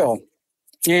trail.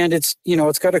 And it's,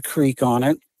 it's got a creek on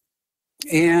it.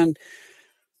 And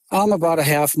I'm about a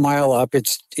half mile up.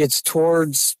 It's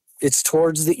towards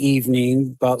the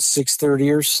evening, about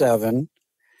 6:30 or 7.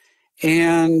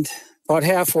 And about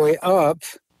halfway up,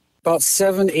 about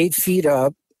 7-8 feet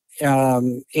up,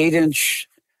 8-inch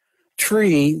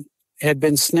tree had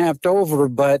been snapped over,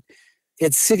 but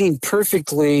it's sitting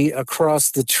perfectly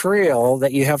across the trail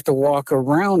that you have to walk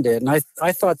around it. And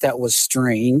I thought that was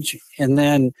strange. And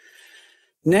then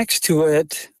next to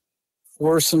it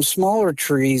were some smaller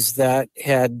trees that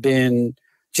had been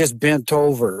just bent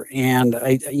over. And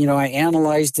I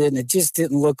analyzed it, and it just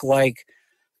didn't look like,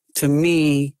 to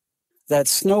me, that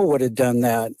snow would have done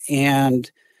that.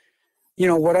 And,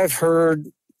 what I've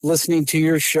heard listening to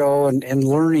your show and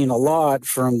learning a lot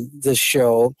from this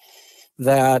show,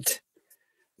 that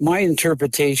my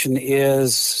interpretation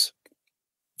is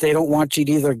they don't want you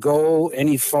to either go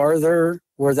any farther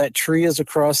where that tree is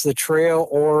across the trail,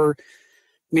 or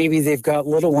maybe they've got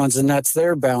little ones and that's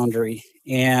their boundary.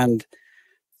 And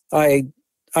I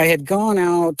had gone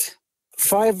out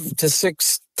 5 to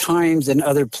 6 times in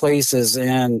other places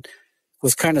and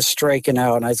was kind of striking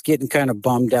out, and I was getting kind of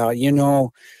bummed out.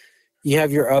 You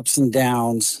have your ups and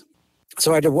downs.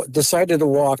 So I decided to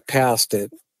walk past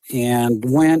it and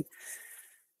went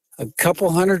a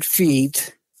couple hundred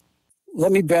feet.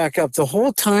 Let me back up. The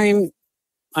whole time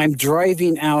I'm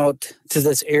driving out to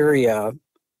this area,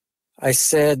 I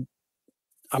said,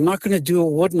 I'm not going to do a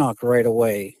wood knock right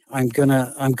away. I'm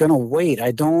gonna wait.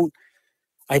 I don't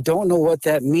know what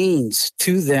that means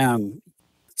to them.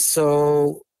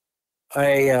 So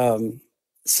I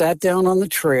sat down on the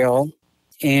trail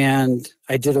and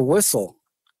I did a whistle.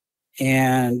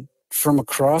 And from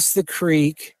across the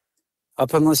creek,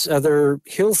 up on this other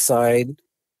hillside,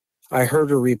 I heard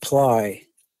a reply.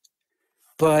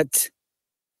 But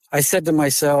I said to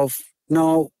myself,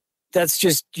 no, that's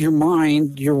just your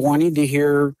mind. You're wanting to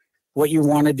hear what you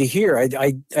wanted to hear.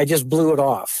 I just blew it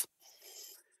off.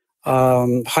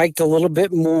 Hiked a little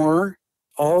bit more.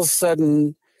 All of a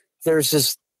sudden, there's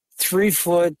this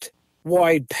 3-foot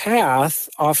wide path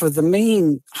off of the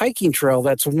main hiking trail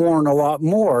that's worn a lot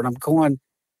more. And I'm going,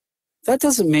 that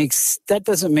doesn't make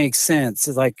sense.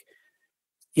 It's like,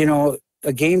 you know,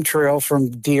 a game trail from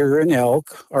deer and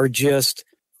elk are just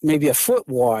maybe a foot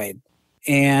wide.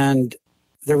 And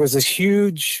there was this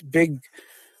huge, big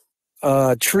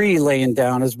tree laying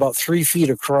down. It was about 3 feet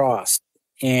across.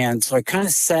 And so I kind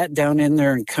of sat down in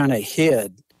there and kind of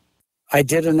hid. I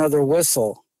did another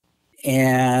whistle,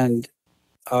 and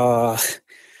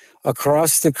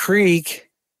across the creek,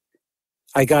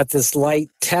 I got this light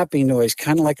tapping noise,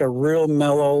 kind of like a real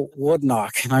mellow wood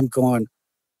knock. And I'm going,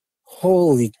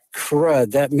 holy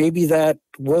crud, that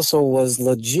whistle was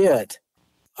legit.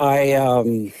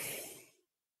 I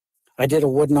did a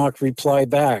wood knock reply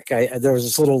back. There was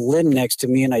this little limb next to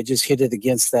me, and I just hit it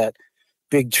against that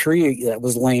big tree that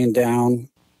was laying down.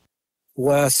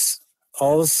 Wes,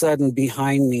 all of a sudden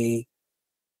behind me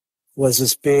was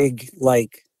this big,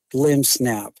 like, limb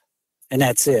snap. And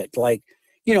that's it. Like,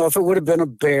 you know, if it would have been a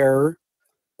bear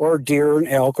or a deer, an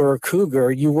elk, or a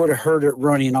cougar, you would have heard it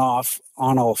running off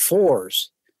on all fours.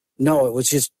 No, it was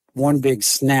just one big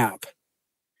snap.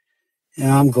 And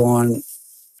I'm going,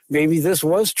 maybe this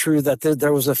was true, that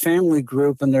there was a family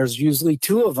group and there's usually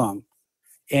 2 of them.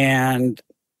 And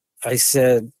I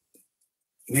said,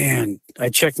 man, I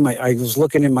was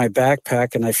looking in my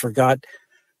backpack, and I forgot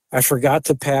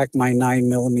to pack my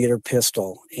 9mm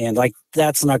pistol. And like,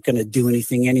 that's not going to do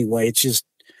anything anyway. It's just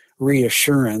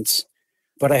reassurance.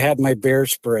 But I had my bear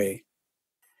spray,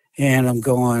 and I'm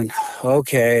going,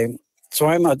 okay. So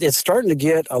it's starting to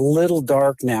get a little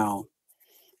dark now.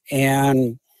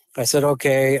 And I said,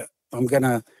 okay, I'm going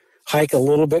to hike a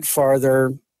little bit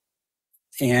farther.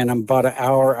 And I'm about an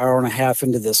hour and a half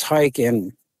into this hike,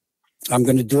 and I'm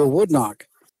going to do a wood knock.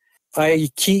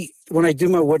 When I do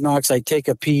my wood knocks, I take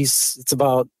a piece. It's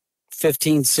about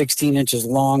 15, 16 inches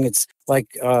long. It's like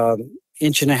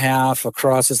inch and a half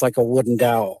across. It's like a wooden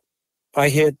dowel. I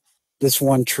hit this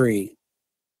one tree.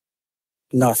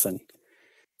 Nothing.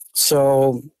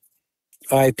 So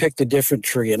I picked a different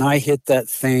tree, and I hit that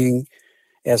thing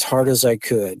as hard as I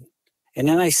could. And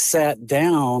then I sat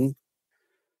down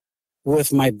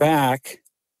with my back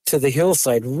to the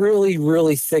hillside, really,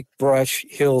 really thick brush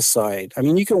hillside. I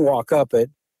mean, you can walk up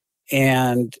it.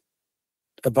 And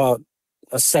about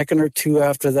a second or two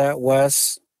after that,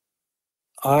 Wes,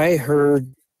 I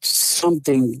heard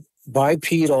something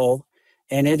bipedal,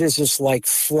 and it is just like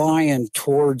flying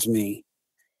towards me.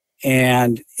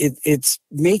 And it's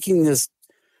making this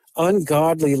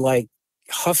ungodly, like,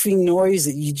 huffing noise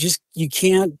that you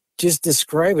can't just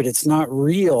describe it. It's not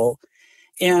real.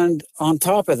 And on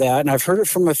top of that, and I've heard it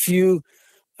from a few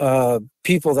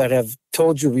people that have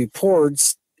told you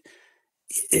reports,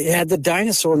 it had the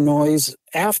dinosaur noise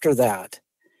after that.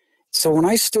 So when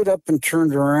I stood up and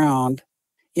turned around,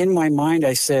 in my mind,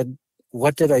 I said,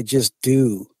 what did I just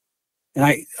do?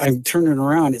 And I'm turning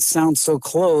around. It sounds so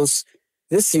close.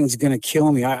 This thing's going to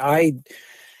kill me. I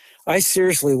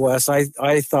seriously, Wes,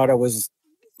 I thought I was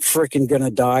freaking going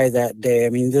to die that day. I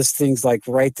mean, this thing's like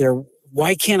right there.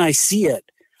 Why can't I see it?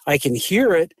 I can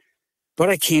hear it, but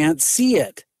I can't see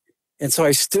it. And so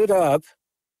I stood up.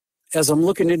 As I'm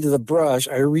looking into the brush,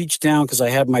 I reached down because I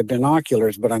had my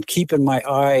binoculars, but I'm keeping my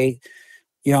eye,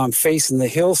 you know, I'm facing the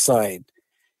hillside.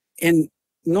 And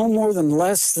no more than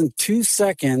less than 2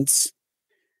 seconds,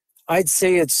 I'd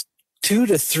say it's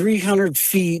 200 to 300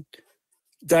 feet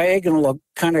diagonal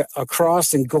kind of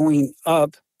across and going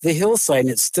up the hillside. And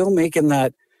it's still making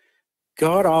that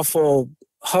god-awful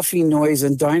huffing noise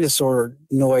and dinosaur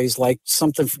noise, like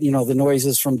something, you know, the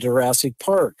noises from Jurassic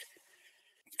Park.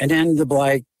 And then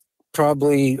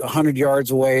probably 100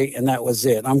 yards away, and that was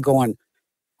it. I'm going,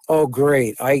 oh,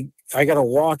 great. I got to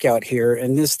walk out here,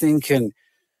 and this thing can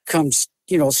come,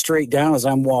 you know, straight down as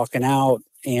I'm walking out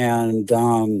and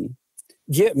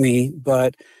get me.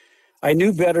 But I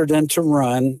knew better than to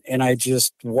run, and I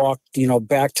just walked, you know,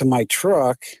 back to my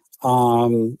truck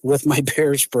with my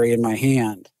bear spray in my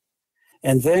hand.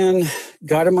 And then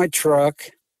got in my truck,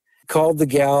 called the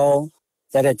gal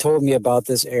that had told me about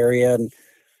this area, and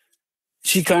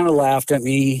she kind of laughed at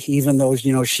me, even though,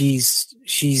 you know, she's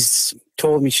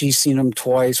told me she's seen them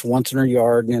twice, once in her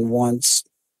yard and then once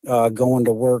going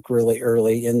to work really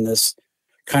early in this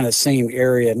kind of same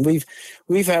area. And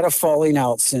we've had a falling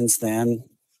out since then.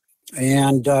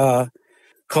 And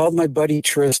called my buddy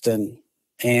Tristan,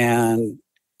 and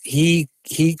he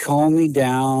calmed me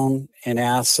down and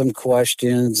asked some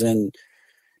questions. And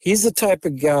he's the type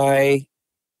of guy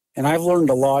and I've learned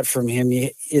a lot from him.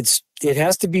 It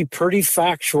has to be pretty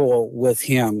factual with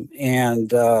him, and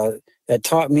that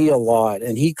taught me a lot.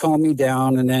 And he calmed me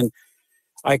down, and then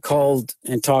I called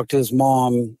and talked to his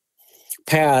mom,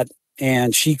 Pat,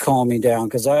 and she calmed me down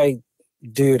because I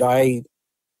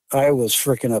was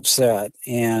freaking upset.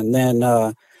 And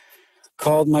then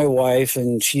called my wife,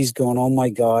 and she's going, "Oh my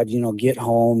God, get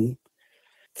home."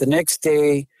 The next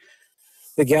day,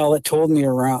 the gal that told me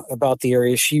around about the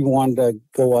area, she wanted to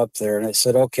go up there, and I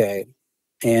said, okay.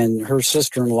 And her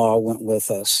sister-in-law went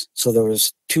with us. So there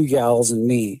was 2 gals and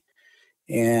me,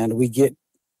 and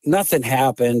nothing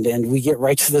happened. And we get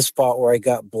right to the spot where I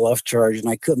got bluff charged, and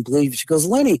I couldn't believe it. She goes,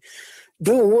 "Lenny,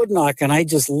 do a wood knock." And I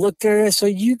just looked at her and I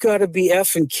said, "You got to be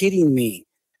effing kidding me."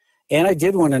 And I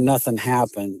did one, and nothing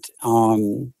happened.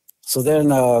 So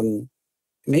then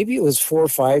maybe it was 4 or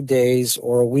 5 days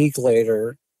or a week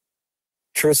later,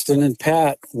 Tristan and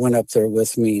Pat went up there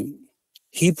with me.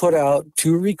 He put out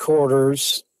 2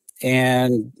 recorders,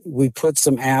 and we put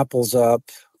some apples up,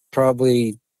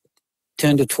 probably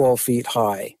 10 to 12 feet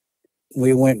high.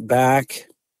 We went back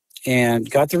and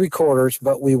got the recorders,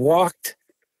 but we walked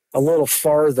a little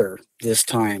farther this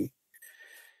time.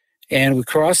 And we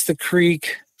crossed the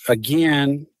creek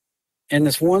again, and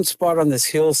this one spot on this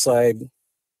hillside,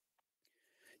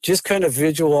 just kind of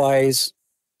visualize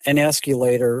an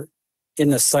escalator in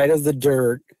the side of the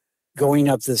dirt going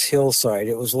up this hillside.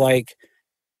 It was like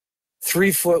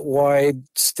 3-foot wide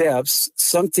steps.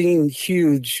 Something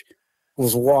huge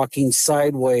was walking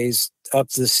sideways up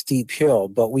this steep hill,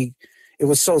 but it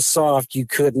was so soft you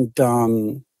couldn't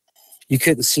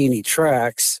see any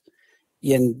tracks,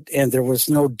 and there was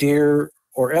no deer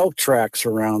or elk tracks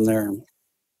around there.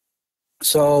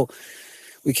 So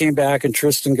we came back, and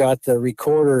Tristan got the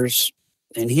recorders,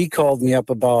 and he called me up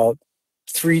about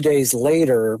 3 days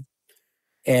later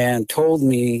and told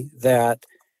me that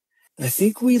I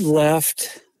think we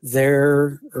left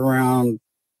there around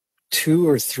 2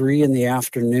 or 3 in the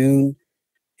afternoon.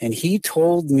 And he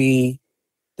told me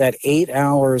that 8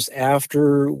 hours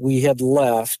after we had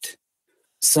left,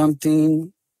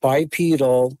 something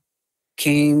bipedal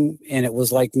came, and it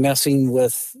was like messing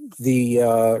with the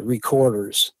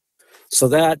recorders. So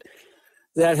that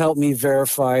helped me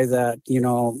verify that,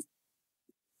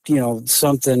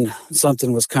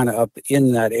 something was kind of up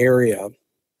in that area.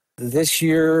 This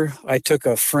year, I took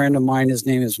a friend of mine, his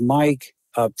name is Mike,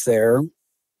 up there,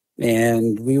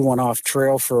 and we went off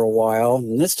trail for a while.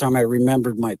 And this time I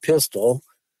remembered my pistol.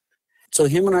 So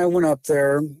him and I went up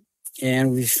there,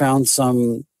 and we found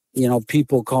some,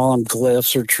 people call them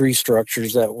glyphs or tree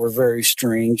structures that were very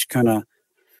strange, kind of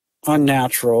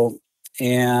unnatural.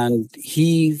 And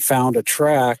he found a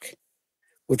track,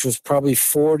 which was probably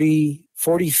 40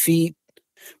 feet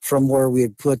from where we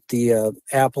had put the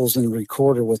apples in the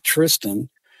recorder with Tristan.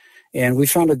 And we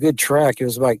found a good track. It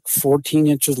was like 14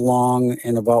 inches long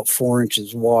and about 4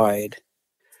 inches wide.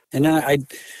 And then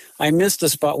I missed a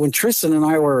spot. When Tristan and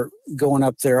I were going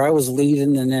up there, I was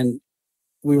leading, and then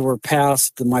we were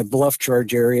past my bluff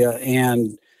charge area,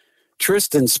 and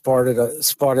Tristan spotted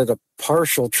a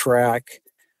partial track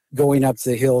going up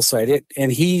the hillside.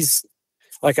 And he's,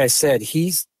 like I said,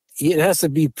 it has to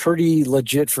be pretty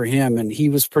legit for him, and he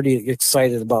was pretty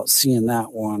excited about seeing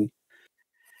that one.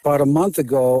 About a month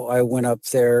ago, I went up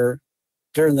there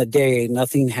during the day.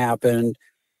 Nothing happened,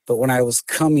 but when I was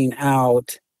coming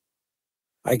out,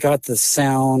 I got the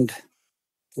sound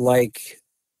like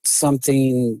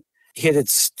something hit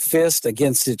its fist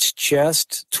against its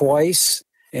chest twice,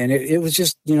 and it was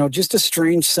just a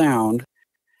strange sound.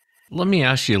 Let me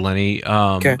ask you, Lenny,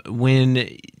 Okay.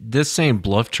 When this same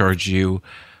bluff charged you,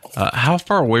 how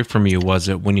far away from you was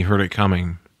it when you heard it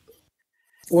coming?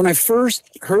 When I first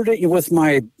heard it with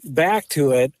my back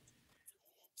to it,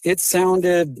 it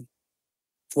sounded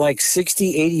like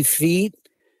 60, 80 feet.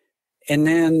 And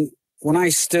then when I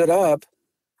stood up,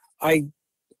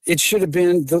 it should have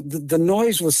been, the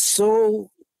noise was so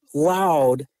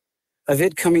loud of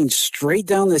it coming straight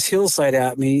down this hillside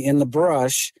at me in the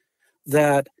brush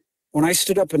that when I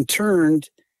stood up and turned,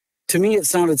 to me, it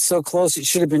sounded so close, it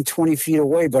should have been 20 feet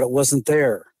away, but it wasn't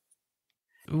there.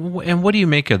 And what do you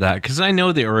make of that? Because I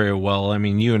know the area well. I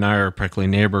mean, you and I are practically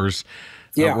neighbors.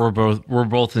 Yeah. We're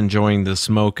both enjoying the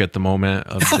smoke at the moment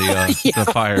of the Yeah.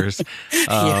 the fires.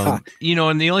 Yeah.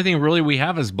 And the only thing really we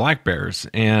have is black bears.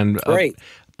 And Right.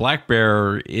 black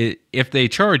bear, if they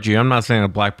charge you, I'm not saying a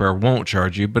black bear won't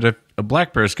charge you, but if a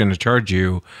black bear is going to charge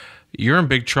you, you're in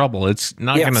big trouble. It's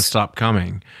not Yes. going to stop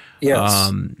coming. Yes.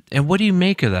 And what do you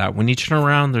make of that? When you turn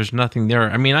around, there's nothing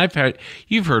there. I mean,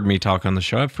 you've heard me talk on the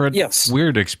show. I've had Yes.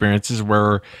 weird experiences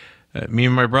where me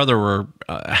and my brother were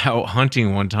out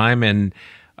hunting one time, and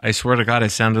I swear to God,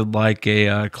 it sounded like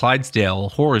a Clydesdale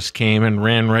horse came and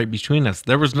ran right between us.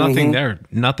 There was nothing there,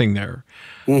 nothing there.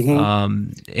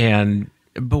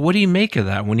 But what do you make of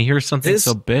that when you hear something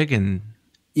so big? And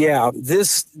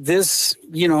this,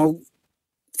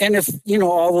 and if,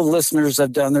 all the listeners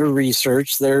have done their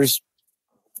research, there's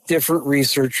different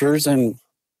researchers, and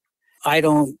I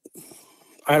don't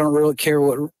really care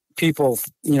what people,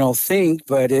 think,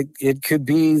 but it could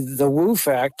be the woo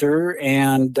factor.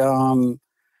 And,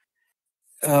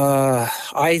 I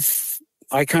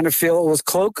kind of feel it was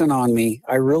cloaking on me.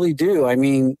 I really do. I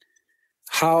mean,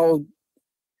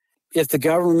 if the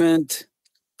government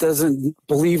doesn't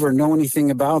believe or know anything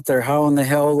about there, how in the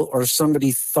hell or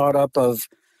somebody thought up of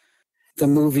the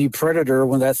movie Predator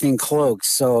when that thing cloaks?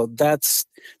 So that's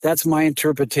my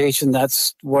interpretation.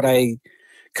 That's what I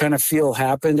kind of feel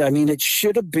happened. I mean, it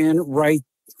should have been right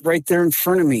there in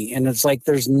front of me, and it's like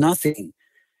there's nothing.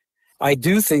 I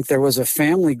do think there was a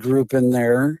family group in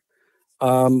there.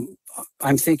 I'm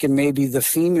thinking maybe the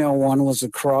female one was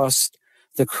across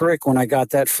the creek when I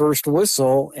got that first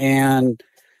whistle, and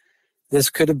this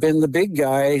could have been the big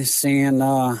guy saying,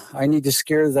 I need to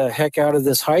scare the heck out of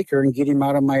this hiker and get him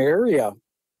out of my area.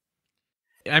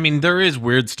 I mean, there is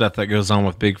weird stuff that goes on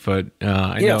with Bigfoot.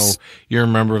 I know you're a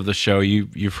member of the show.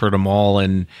 You've heard them all,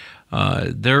 and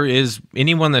there is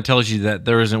anyone that tells you that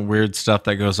there isn't weird stuff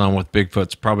that goes on with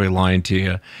Bigfoot's probably lying to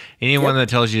you. Anyone that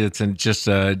tells you it's just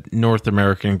a North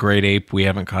American great ape we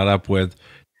haven't caught up with,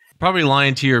 probably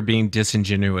lying to you or being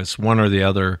disingenuous, one or the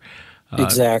other.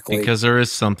 Exactly. Because there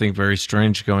is something very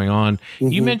strange going on.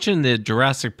 You mentioned the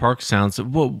Jurassic Park sounds.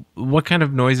 What kind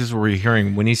of noises were you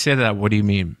hearing? When you say that, what do you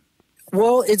mean?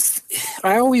 Well,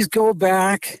 I always go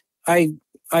back. I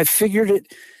figured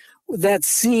it, that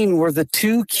scene where the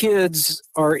two kids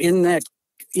are in that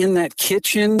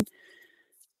kitchen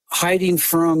hiding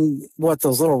from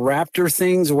those little raptor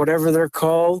things or whatever they're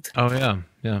called. Oh yeah.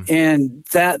 Yeah. And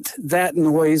that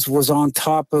noise was on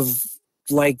top of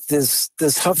like this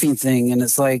huffing thing, and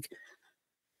it's like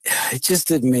it just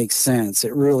didn't make sense.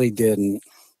 It really didn't.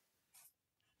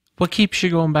 What keeps you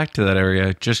going back to that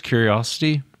area? Just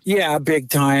curiosity? Yeah, big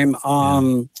time.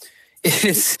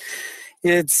 It's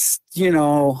it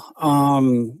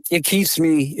keeps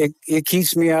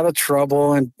me out of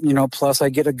trouble, and plus I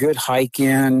get a good hike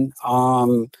in.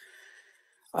 I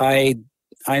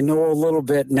know a little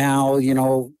bit now,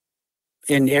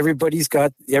 and everybody's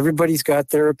got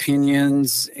their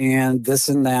opinions and this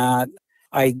and that.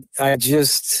 I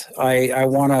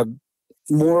want to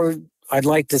more. I'd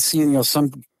like to see,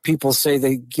 some people say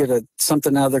they get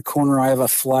something out of their corner eye of a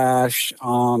flash.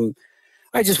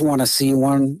 I just want to see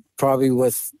one, probably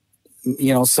with,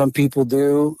 some people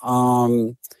do.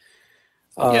 I'm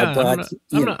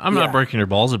not breaking your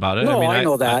balls about it. No, I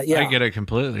know that. Yeah, I get it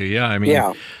completely. Yeah, I mean,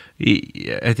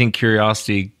 I think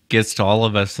curiosity gets to all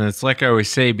of us, and it's like I always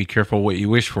say, be careful what you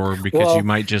wish for, because you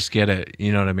might just get it.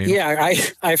 You know what I mean? Yeah,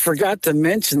 I forgot to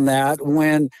mention that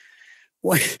when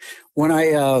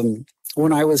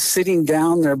I was sitting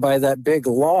down there by that big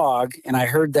log and I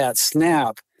heard that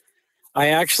snap, I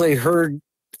actually heard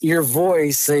your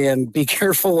voice saying, "Be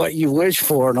careful what you wish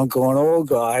for." And I'm going, "Oh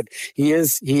God, he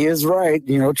is right.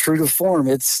 True to form.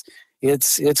 It's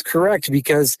correct,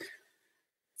 because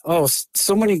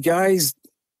so many guys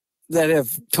that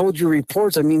have told you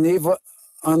reports. I mean, they've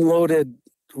unloaded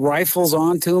rifles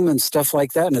onto them and stuff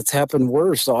like that, and it's happened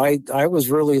worse. So I was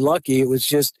really lucky. It was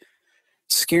just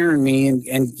scaring me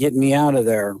and getting me out of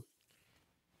there."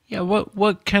 Yeah,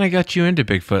 what kind of got you into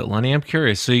Bigfoot, Lenny? I'm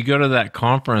curious. So you go to that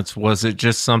conference. Was it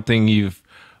just something you've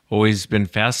always been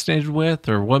fascinated with,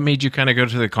 or what made you kind of go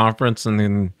to the conference and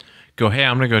then go, "Hey,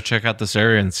 I'm going to go check out this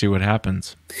area and see what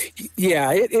happens"?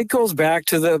 Yeah, it goes back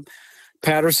to the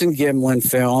Patterson Gimlin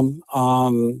film.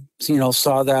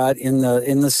 Saw that in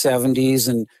the 70s,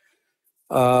 and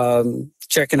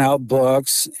checking out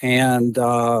books, and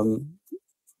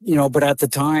but at the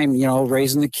time,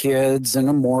 raising the kids and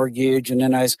a mortgage, and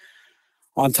then I was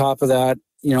on top of that,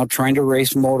 trying to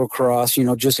race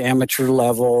motocross, just amateur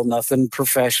level, nothing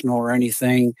professional or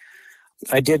anything.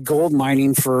 I did gold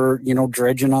mining for,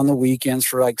 dredging on the weekends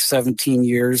for like 17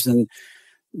 years. And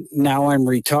now I'm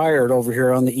retired over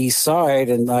here on the east side,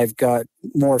 and I've got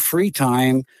more free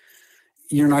time.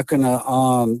 You're not going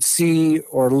to see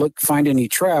or find any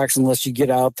tracks unless you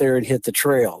get out there and hit the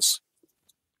trails.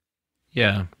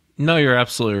 Yeah, no, you're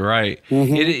absolutely right.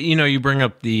 You bring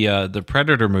up the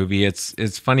Predator movie.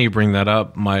 It's funny you bring that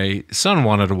up. My son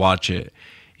wanted to watch it,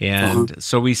 and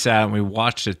so we sat and we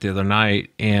watched it the other night.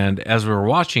 And as we were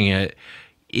watching it,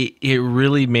 it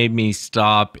really made me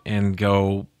stop and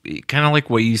go, kind of like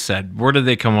what you said. Where did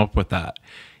they come up with that?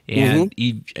 And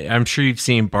I'm sure you've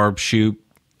seen Barb Shoop.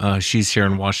 She's here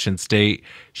in Washington State.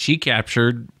 She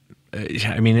captured,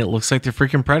 I mean, it looks like the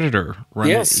freaking Predator, right?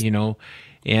 Yes. You know,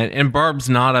 and Barb's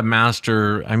not a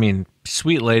master. I mean,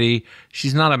 sweet lady.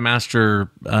 She's not a master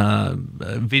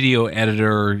video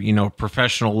editor, you know,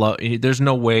 professional. There's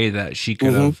no way that she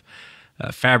could have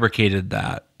fabricated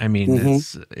that. I mean,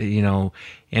 it's, you know,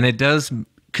 and it does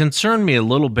concern me a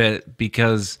little bit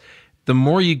because the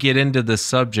more you get into the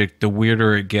subject, the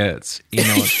weirder it gets. You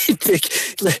know,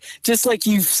 just like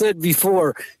you've said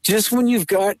before, just when you've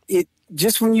got it,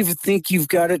 just when you think you've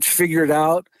got it figured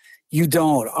out, you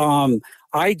don't.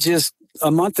 A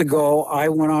month ago, I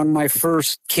went on my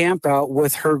first camp out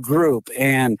with her group,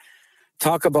 and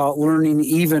talk about learning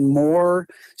even more.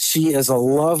 She is a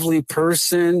lovely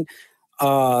person.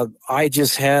 I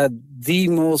just had the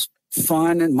most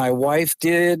fun, and my wife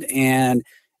did, and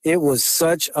it was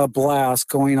such a blast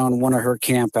going on one of her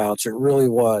campouts. It really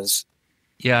was.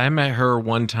 Yeah, I met her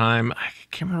one time. I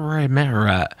can't remember where I met her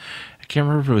at. I can't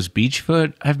remember if it was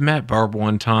Beachfoot. I've met Barb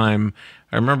one time.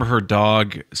 I remember her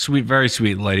dog. Sweet, very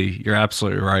sweet lady. You're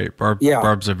absolutely right.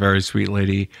 Barb's a very sweet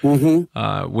lady,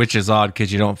 which is odd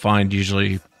because you don't find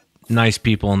usually nice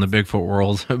people in the Bigfoot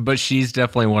world, but she's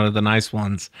definitely one of the nice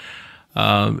ones.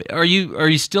 Are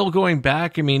you still going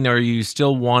back? I mean, are you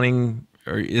still wanting,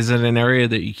 or is it an area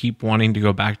that you keep wanting to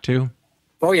go back to?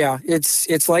 Oh yeah,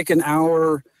 it's like an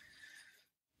hour.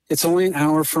 It's only an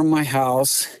hour from my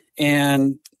house,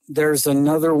 and there's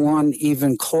another one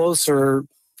even closer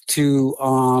to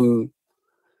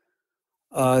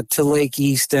Lake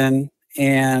Easton,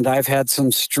 and I've had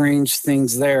some strange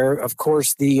things there. Of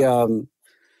course,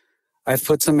 I've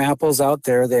put some apples out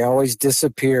there. They always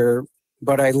disappear,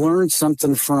 but I learned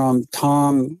something from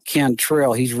Tom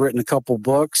Cantrell. He's written a couple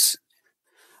books,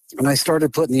 and I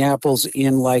started putting the apples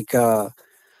in like a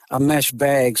mesh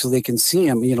bag so they can see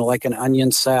them, you know, like an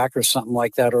onion sack or something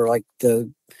like that, or like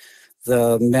the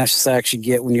mesh sacks you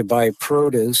get when you buy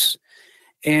produce.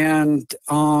 And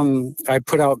I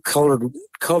put out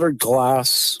colored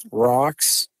glass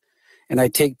rocks, and I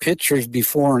take pictures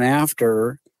before and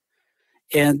after.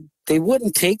 And they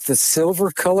wouldn't take the silver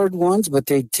colored ones, but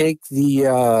they take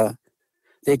the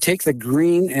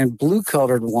green and blue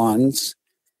colored ones.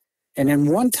 And then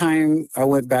one time I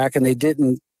went back and they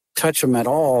didn't touch them at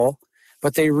all,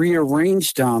 but they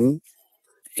rearranged them.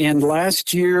 And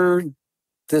last year,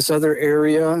 this other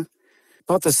area,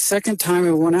 about the second time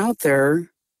I went out there,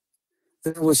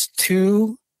 there was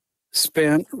 2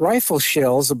 spent rifle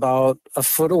shells about a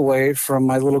foot away from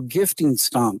my little gifting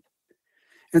stump.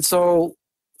 And so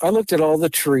I looked at all the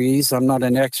trees. I'm not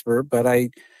an expert, but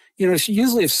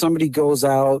usually if somebody goes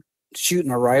out shooting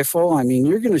a rifle, I mean,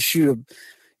 you're going to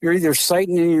you're either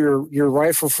sighting in your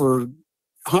rifle for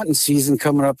hunting season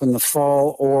coming up in the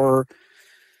fall, or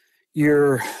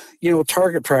your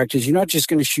target practice. You're not just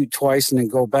going to shoot twice and then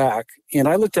go back. And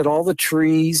I looked at all the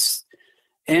trees,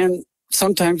 and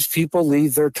sometimes people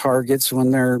leave their targets when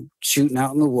they're shooting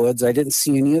out in the woods. I didn't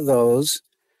see any of those.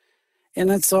 And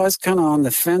then so I was kind of on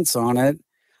the fence on it.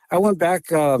 I went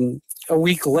back a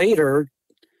week later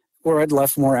where I'd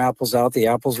left more apples out. The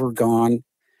apples were gone.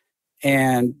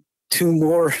 And two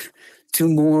more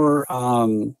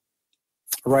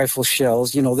rifle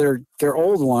shells, you know, they're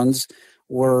old ones,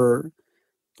 were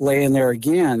laying there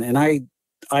again. And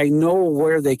I know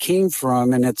where they came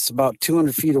from, and it's about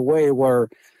 200 feet away, where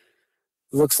it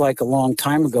looks like a long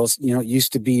time ago, you know, it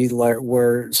used to be like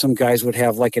where some guys would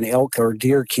have like an elk or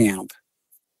deer camp.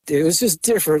 It was just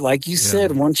different. Like you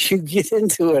said, once you get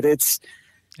into it, it's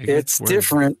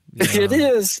different. Yeah. It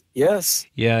is. Yes.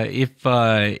 Yeah. If,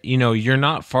 you're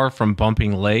not far from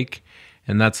Bumping Lake,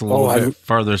 and that's a little bit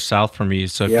farther south from you.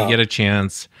 So if you get a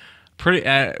chance,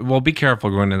 be careful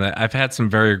going to that. I've had some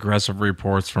very aggressive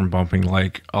reports from Bumping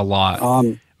Lake a lot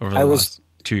over the last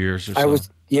 2 years or so.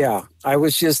 I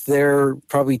was just there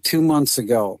probably 2 months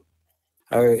ago.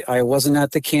 I wasn't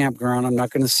at the campground. I'm not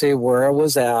going to say where I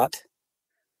was at,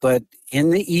 but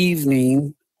in the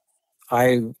evening,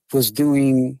 I was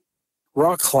doing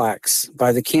rock clacks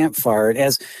by the campfire.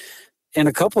 And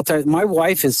a couple of times, my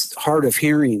wife is hard of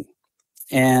hearing,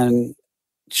 and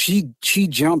she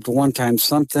jumped one time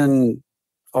something,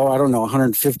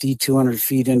 150, 200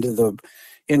 feet into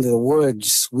the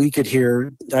woods. We could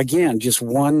hear, again, just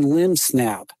one limb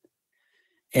snap.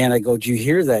 And I go, "Do you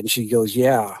hear that?" And she goes,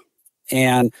 "Yeah."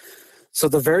 And so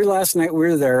the very last night we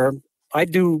were there, I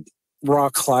do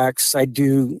rock clacks. I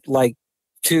do like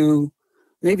 2,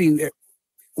 maybe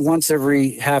once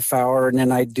every half hour, and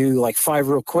then I do like 5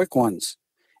 real quick ones.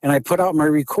 And I put out my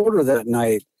recorder that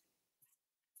night.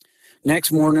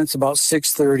 Next morning, it's about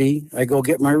 6:30. I go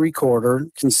get my recorder,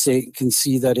 can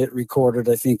see that it recorded,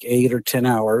 I think, 8 or 10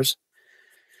 hours.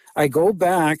 I go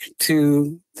back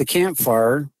to the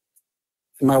campfire.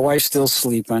 My wife's still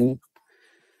sleeping,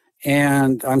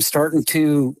 and I'm starting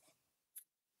to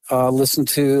listen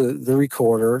to the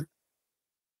recorder.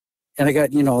 And I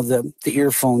got, the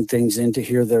earphone things in to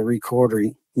hear the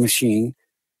recording machine.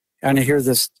 And I hear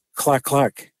this clack,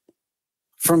 clack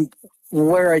from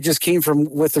where I just came from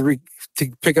with to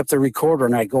pick up the recorder.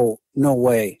 And I go, no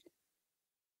way.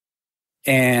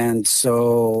 And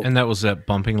so. And that was at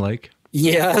Bumping Lake?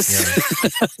 Yes.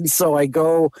 Yeah. So I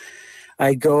go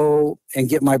and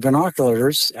get my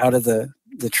binoculars out of the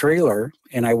trailer,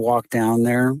 and I walk down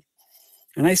there,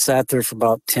 and I sat there for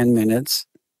about 10 minutes,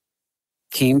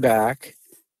 came back.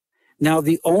 Now,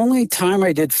 the only time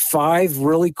I did 5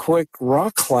 really quick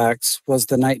rock clacks was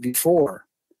the night before.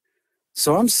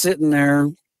 So I'm sitting there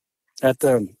at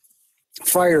the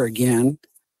fire again.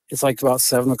 It's like about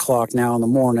 7 o'clock now in the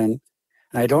morning.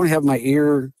 And I don't have my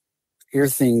ear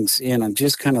things in. I'm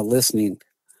just kind of listening.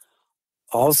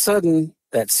 All of a sudden,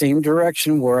 that same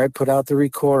direction where I put out the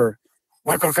recorder,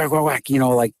 whack, whack, whack, whack, whack,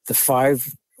 like the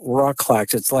 5 rock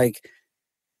clacks. It's like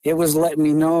it was letting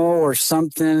me know or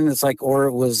something. It's like, or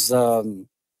it was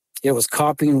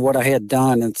copying what I had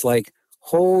done. It's like,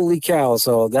 holy cow.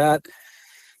 So that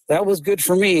was good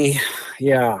for me.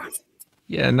 Yeah.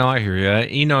 Yeah, no, I hear you.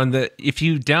 And if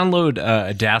you download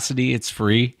Audacity, it's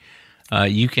free.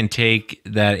 You can take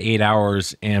that 8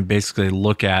 hours and basically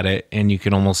look at it, and you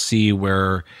can almost see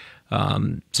where,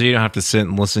 so you don't have to sit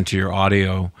and listen to your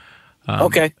audio.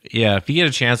 Okay. Yeah, if you get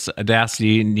a chance,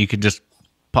 Audacity, and you can just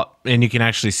pop, and you can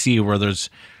actually see where there's,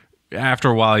 after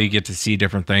a while, you get to see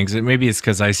different things. Maybe it's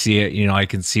because I see it, I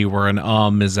can see where an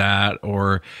is at,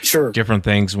 or sure, different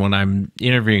things when I'm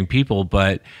interviewing people,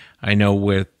 but I know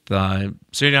with,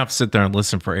 so you don't have to sit there and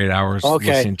listen for 8 hours.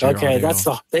 Okay. Okay. That's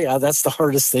the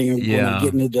hardest thing. Yeah. When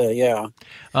getting into, yeah.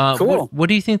 Cool. What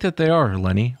do you think that they are,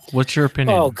 Lenny? What's your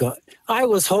opinion? Oh God. I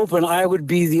was hoping I would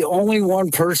be the only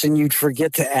one person you'd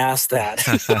forget to ask that.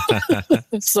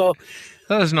 So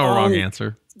there's no wrong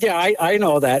answer. Yeah, I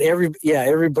know that.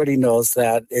 Everybody knows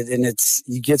that. And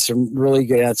you get some really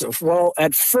good answers. Well,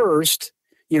 at first,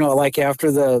 like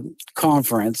after the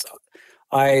conference,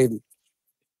 I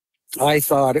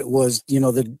thought it was,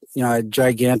 the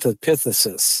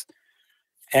Gigantopithecus.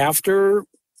 After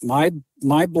my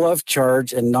bluff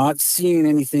charge and not seeing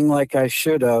anything like I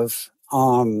should have,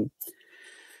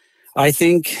 I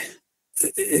think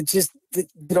it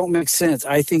don't make sense.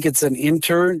 I think it's an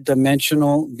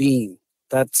interdimensional being.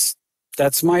 That's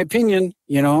my opinion.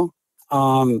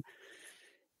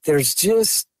 There's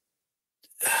just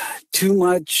too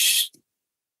much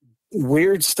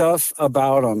weird stuff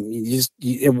about them.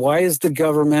 Why is the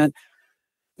government,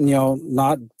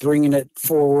 not bringing it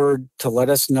forward to let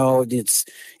us know it's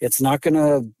not going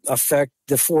to affect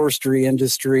the forestry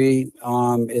industry?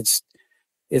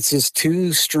 It's just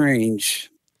too strange.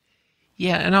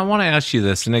 Yeah, and I want to ask you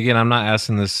this, and again, I'm not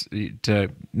asking this to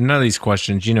none of these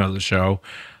questions. You know the show.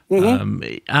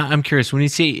 Mm-hmm. I'm curious, when you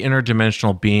say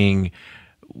interdimensional being,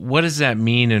 what does that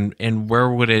mean, and where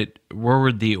would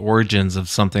the origins of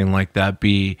something like that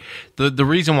be? The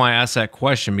reason why I ask that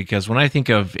question, because when I think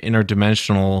of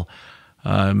interdimensional,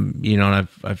 and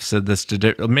I've said this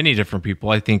to many different people,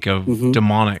 I think of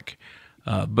demonic,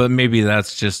 but maybe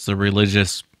that's just the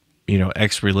religious,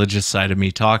 ex-religious side of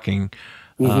me talking.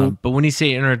 But when you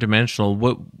say interdimensional,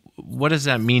 what does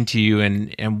that mean to you,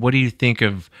 and what do you think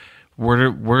of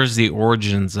where's the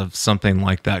origins of something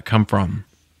like that come from?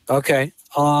 Okay.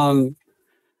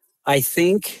 I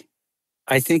think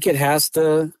it has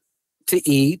to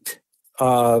eat,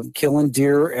 killing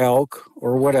deer, elk,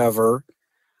 or whatever.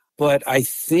 But I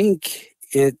think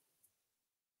it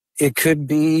could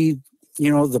be,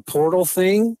 the portal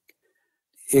thing.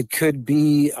 It could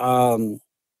be,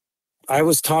 I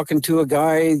was talking to a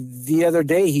guy the other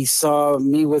day. He saw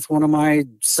me with one of my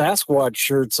Sasquatch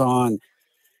shirts on,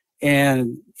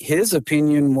 and his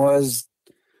opinion was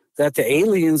that the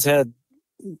aliens had,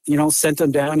 sent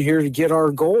them down here to get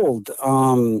our gold.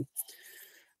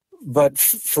 But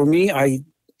for me, I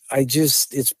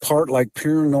just, it's part like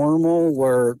paranormal,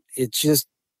 where it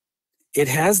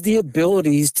has the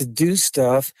abilities to do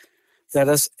stuff that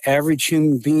us average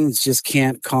human beings just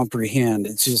can't comprehend.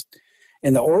 It's just,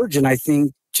 and the origin, I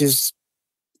think, just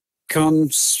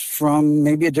comes from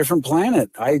maybe a different planet.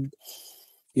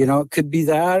 It could be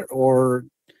that, or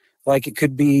like it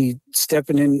could be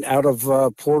stepping in out of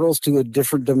portals to a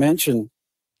different dimension.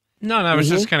 No, I was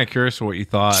just kind of curious what you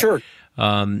thought. Sure.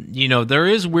 There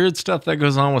is weird stuff that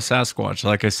goes on with Sasquatch.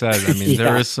 Like I said, I mean,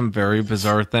 there is some very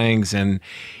bizarre things, and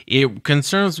it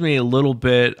concerns me a little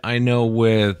bit. I know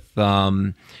with,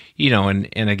 and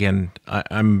again,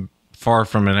 I'm far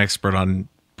from an expert on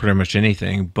pretty much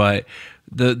anything, but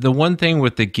the one thing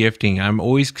with the gifting, I'm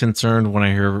always concerned when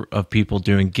I hear of people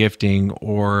doing gifting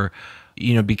or,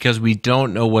 because we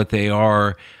don't know what they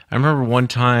are. I remember one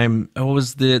time, it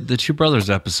was the Two Brothers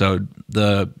episode,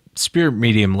 the spirit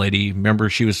medium lady. Remember,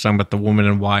 she was talking about the woman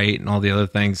in white and all the other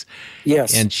things.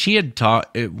 Yes. And she had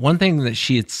taught one thing that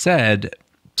she had said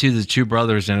to the Two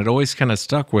Brothers, and it always kind of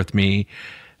stuck with me.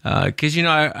 Because,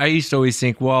 I used to always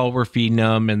think, well, we're feeding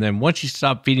them. And then once you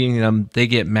stop feeding them, they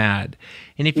get mad.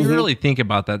 And if you really think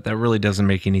about that, that really doesn't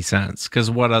make any sense.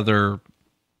 Because what other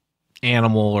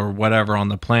animal or whatever on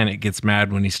the planet gets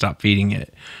mad when you stop feeding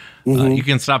it? You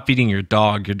can stop feeding your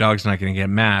dog. Your dog's not going to get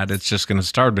mad. It's just going to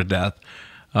starve to death.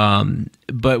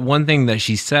 But one thing that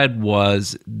she said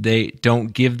was they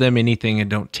don't give them anything and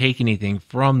don't take anything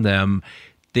from them.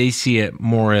 They see it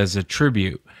more as a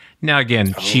tribute. Now,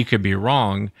 again, she could be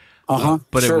wrong,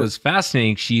 but it was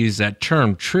fascinating. She used that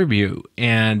term tribute.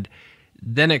 And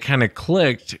then it kind of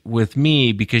clicked with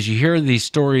me because you hear these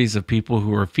stories of people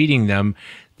who are feeding them.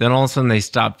 Then all of a sudden they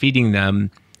stop feeding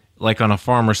them, like on a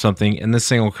farm or something. And this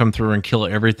thing will come through and kill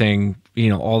everything,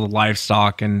 all the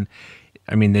livestock. And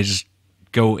I mean, they just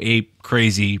go ape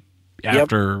crazy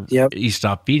after you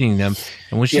stop feeding them.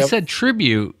 And when she said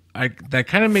tribute, that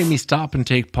kind of made me stop and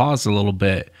take pause a little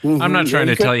bit. I'm not trying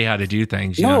to tell you how to do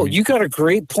things. You got a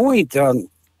great point.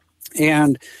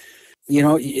 And,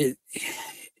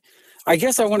 I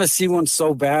guess I want to see one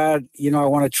so bad. I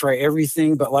want to try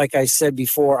everything. But like I said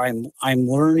before, I'm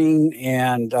learning,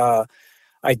 and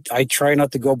I try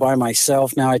not to go by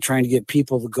myself now. I try to get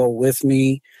people to go with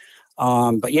me.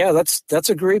 But yeah, that's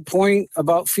a great point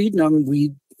about feeding them.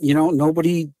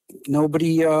 Nobody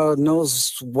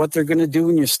knows what they're going to do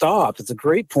when you stop. It's a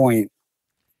great point.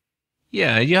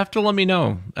 Yeah, you have to let me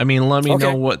know. I mean, let me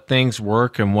know what things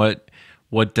work and what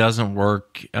doesn't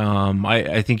work.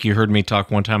 I think you heard me talk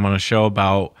one time on a show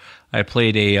about I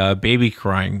played a baby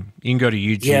crying. You can go to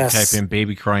YouTube, type in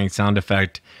baby crying sound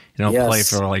effect, and it'll play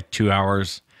for like 2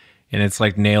 hours, and it's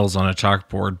like nails on a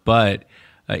chalkboard. But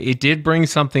it did bring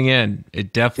something in.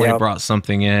 It definitely brought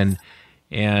something in.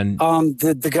 And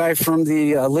the guy from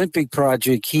the Olympic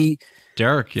Project,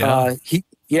 Derek,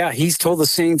 he's told the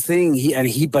same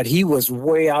thing. But he was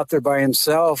way out there by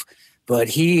himself. But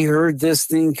he heard this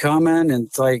thing coming, and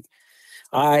it's like,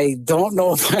 I don't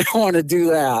know if I want to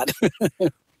do that.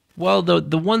 Well,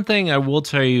 the one thing I will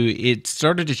tell you, it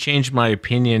started to change my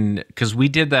opinion because we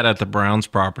did that at the Browns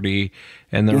property,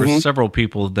 and there were several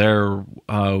people there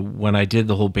when I did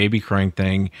the whole baby crying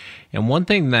thing. And one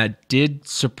thing that did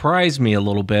surprise me a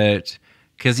little bit,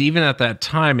 because even at that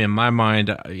time in my mind,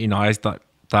 I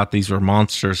thought these were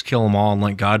monsters, kill them all and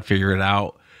let God figure it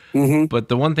out. But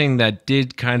the one thing that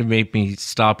did kind of make me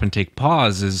stop and take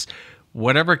pause is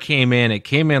whatever came in, it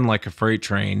came in like a freight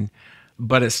train,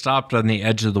 but it stopped on the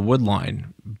edge of the wood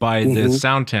line by the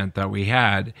sound tent that we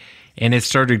had, and it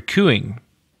started cooing,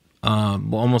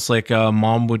 almost like a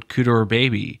mom would coo to her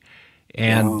baby.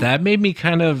 And that made me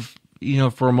kind of,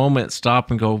 for a moment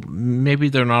stop and go, maybe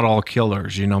they're not all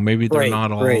killers, maybe they're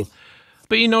not all... Right.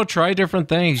 But, try different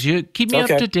things. You keep me up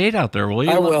to date out there, will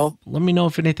you? I will. Let me know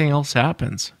if anything else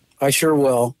happens. I sure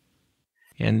will.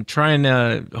 And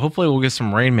hopefully we'll get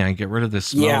some rain, man. Get rid of this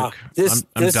smoke. Yeah,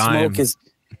 I'm dying. This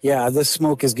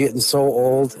smoke is getting so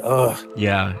old. Ugh.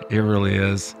 Yeah, it really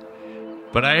is.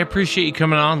 But I appreciate you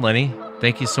coming on, Lenny.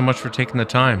 Thank you so much for taking the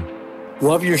time.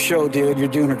 Love your show, dude. You're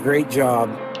doing a great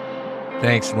job.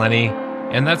 Thanks, Lenny.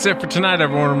 And that's it for tonight,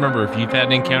 everyone. Remember, if you've had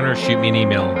an encounter, shoot me an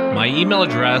email. My email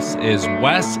address is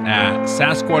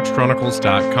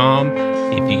wes@sasquatchchronicles.com.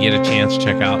 If you get a chance,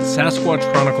 check out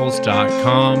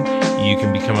sasquatchchronicles.com. You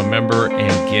can become a member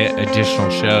and get additional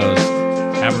shows.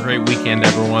 Have a great weekend,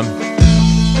 everyone.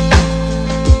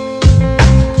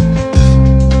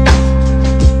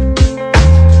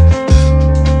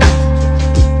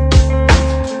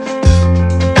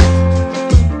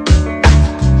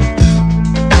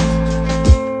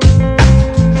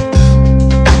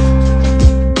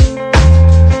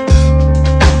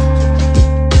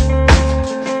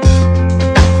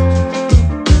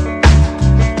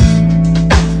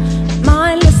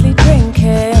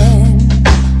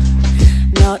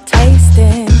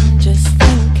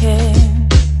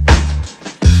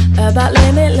 About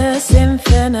limitless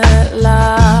infinite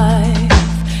life.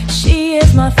 She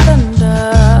is my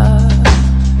thunder.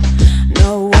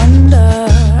 No wonder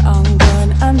I'm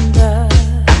going under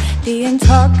the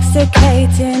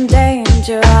intoxicating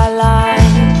danger I like.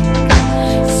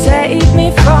 Save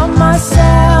me from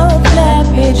myself, let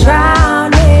me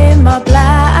drown in my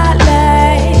black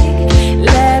lake,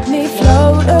 let me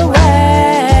float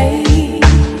away.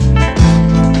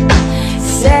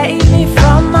 Save me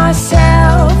from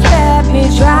myself, let me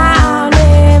drown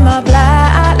in my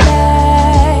black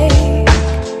lake.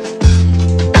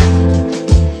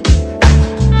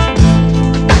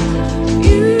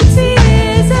 Beauty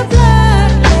is a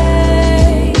black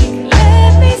lake,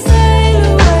 let me sail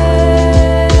away.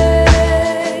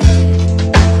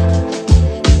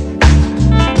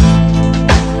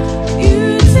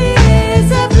 Beauty is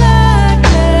a black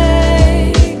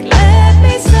lake, let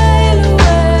me sail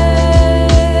away.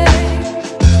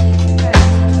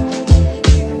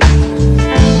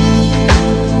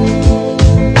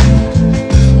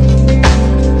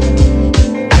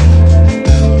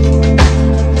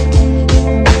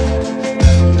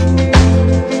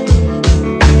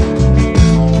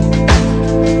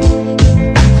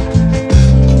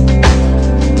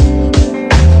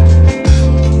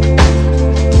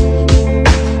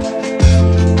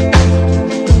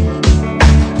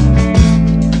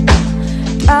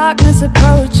 Darkness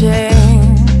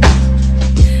approaching,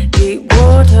 deep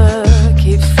water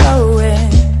keeps flowing.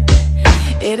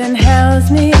 It inhales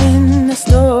me in the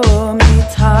stormy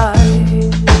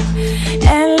tide.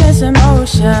 Endless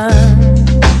emotion,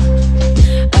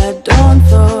 a dawn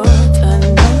thought, a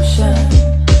notion,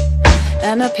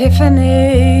 an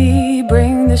epiphany,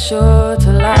 bring the shore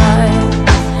to life.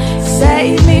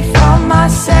 Save me from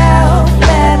myself.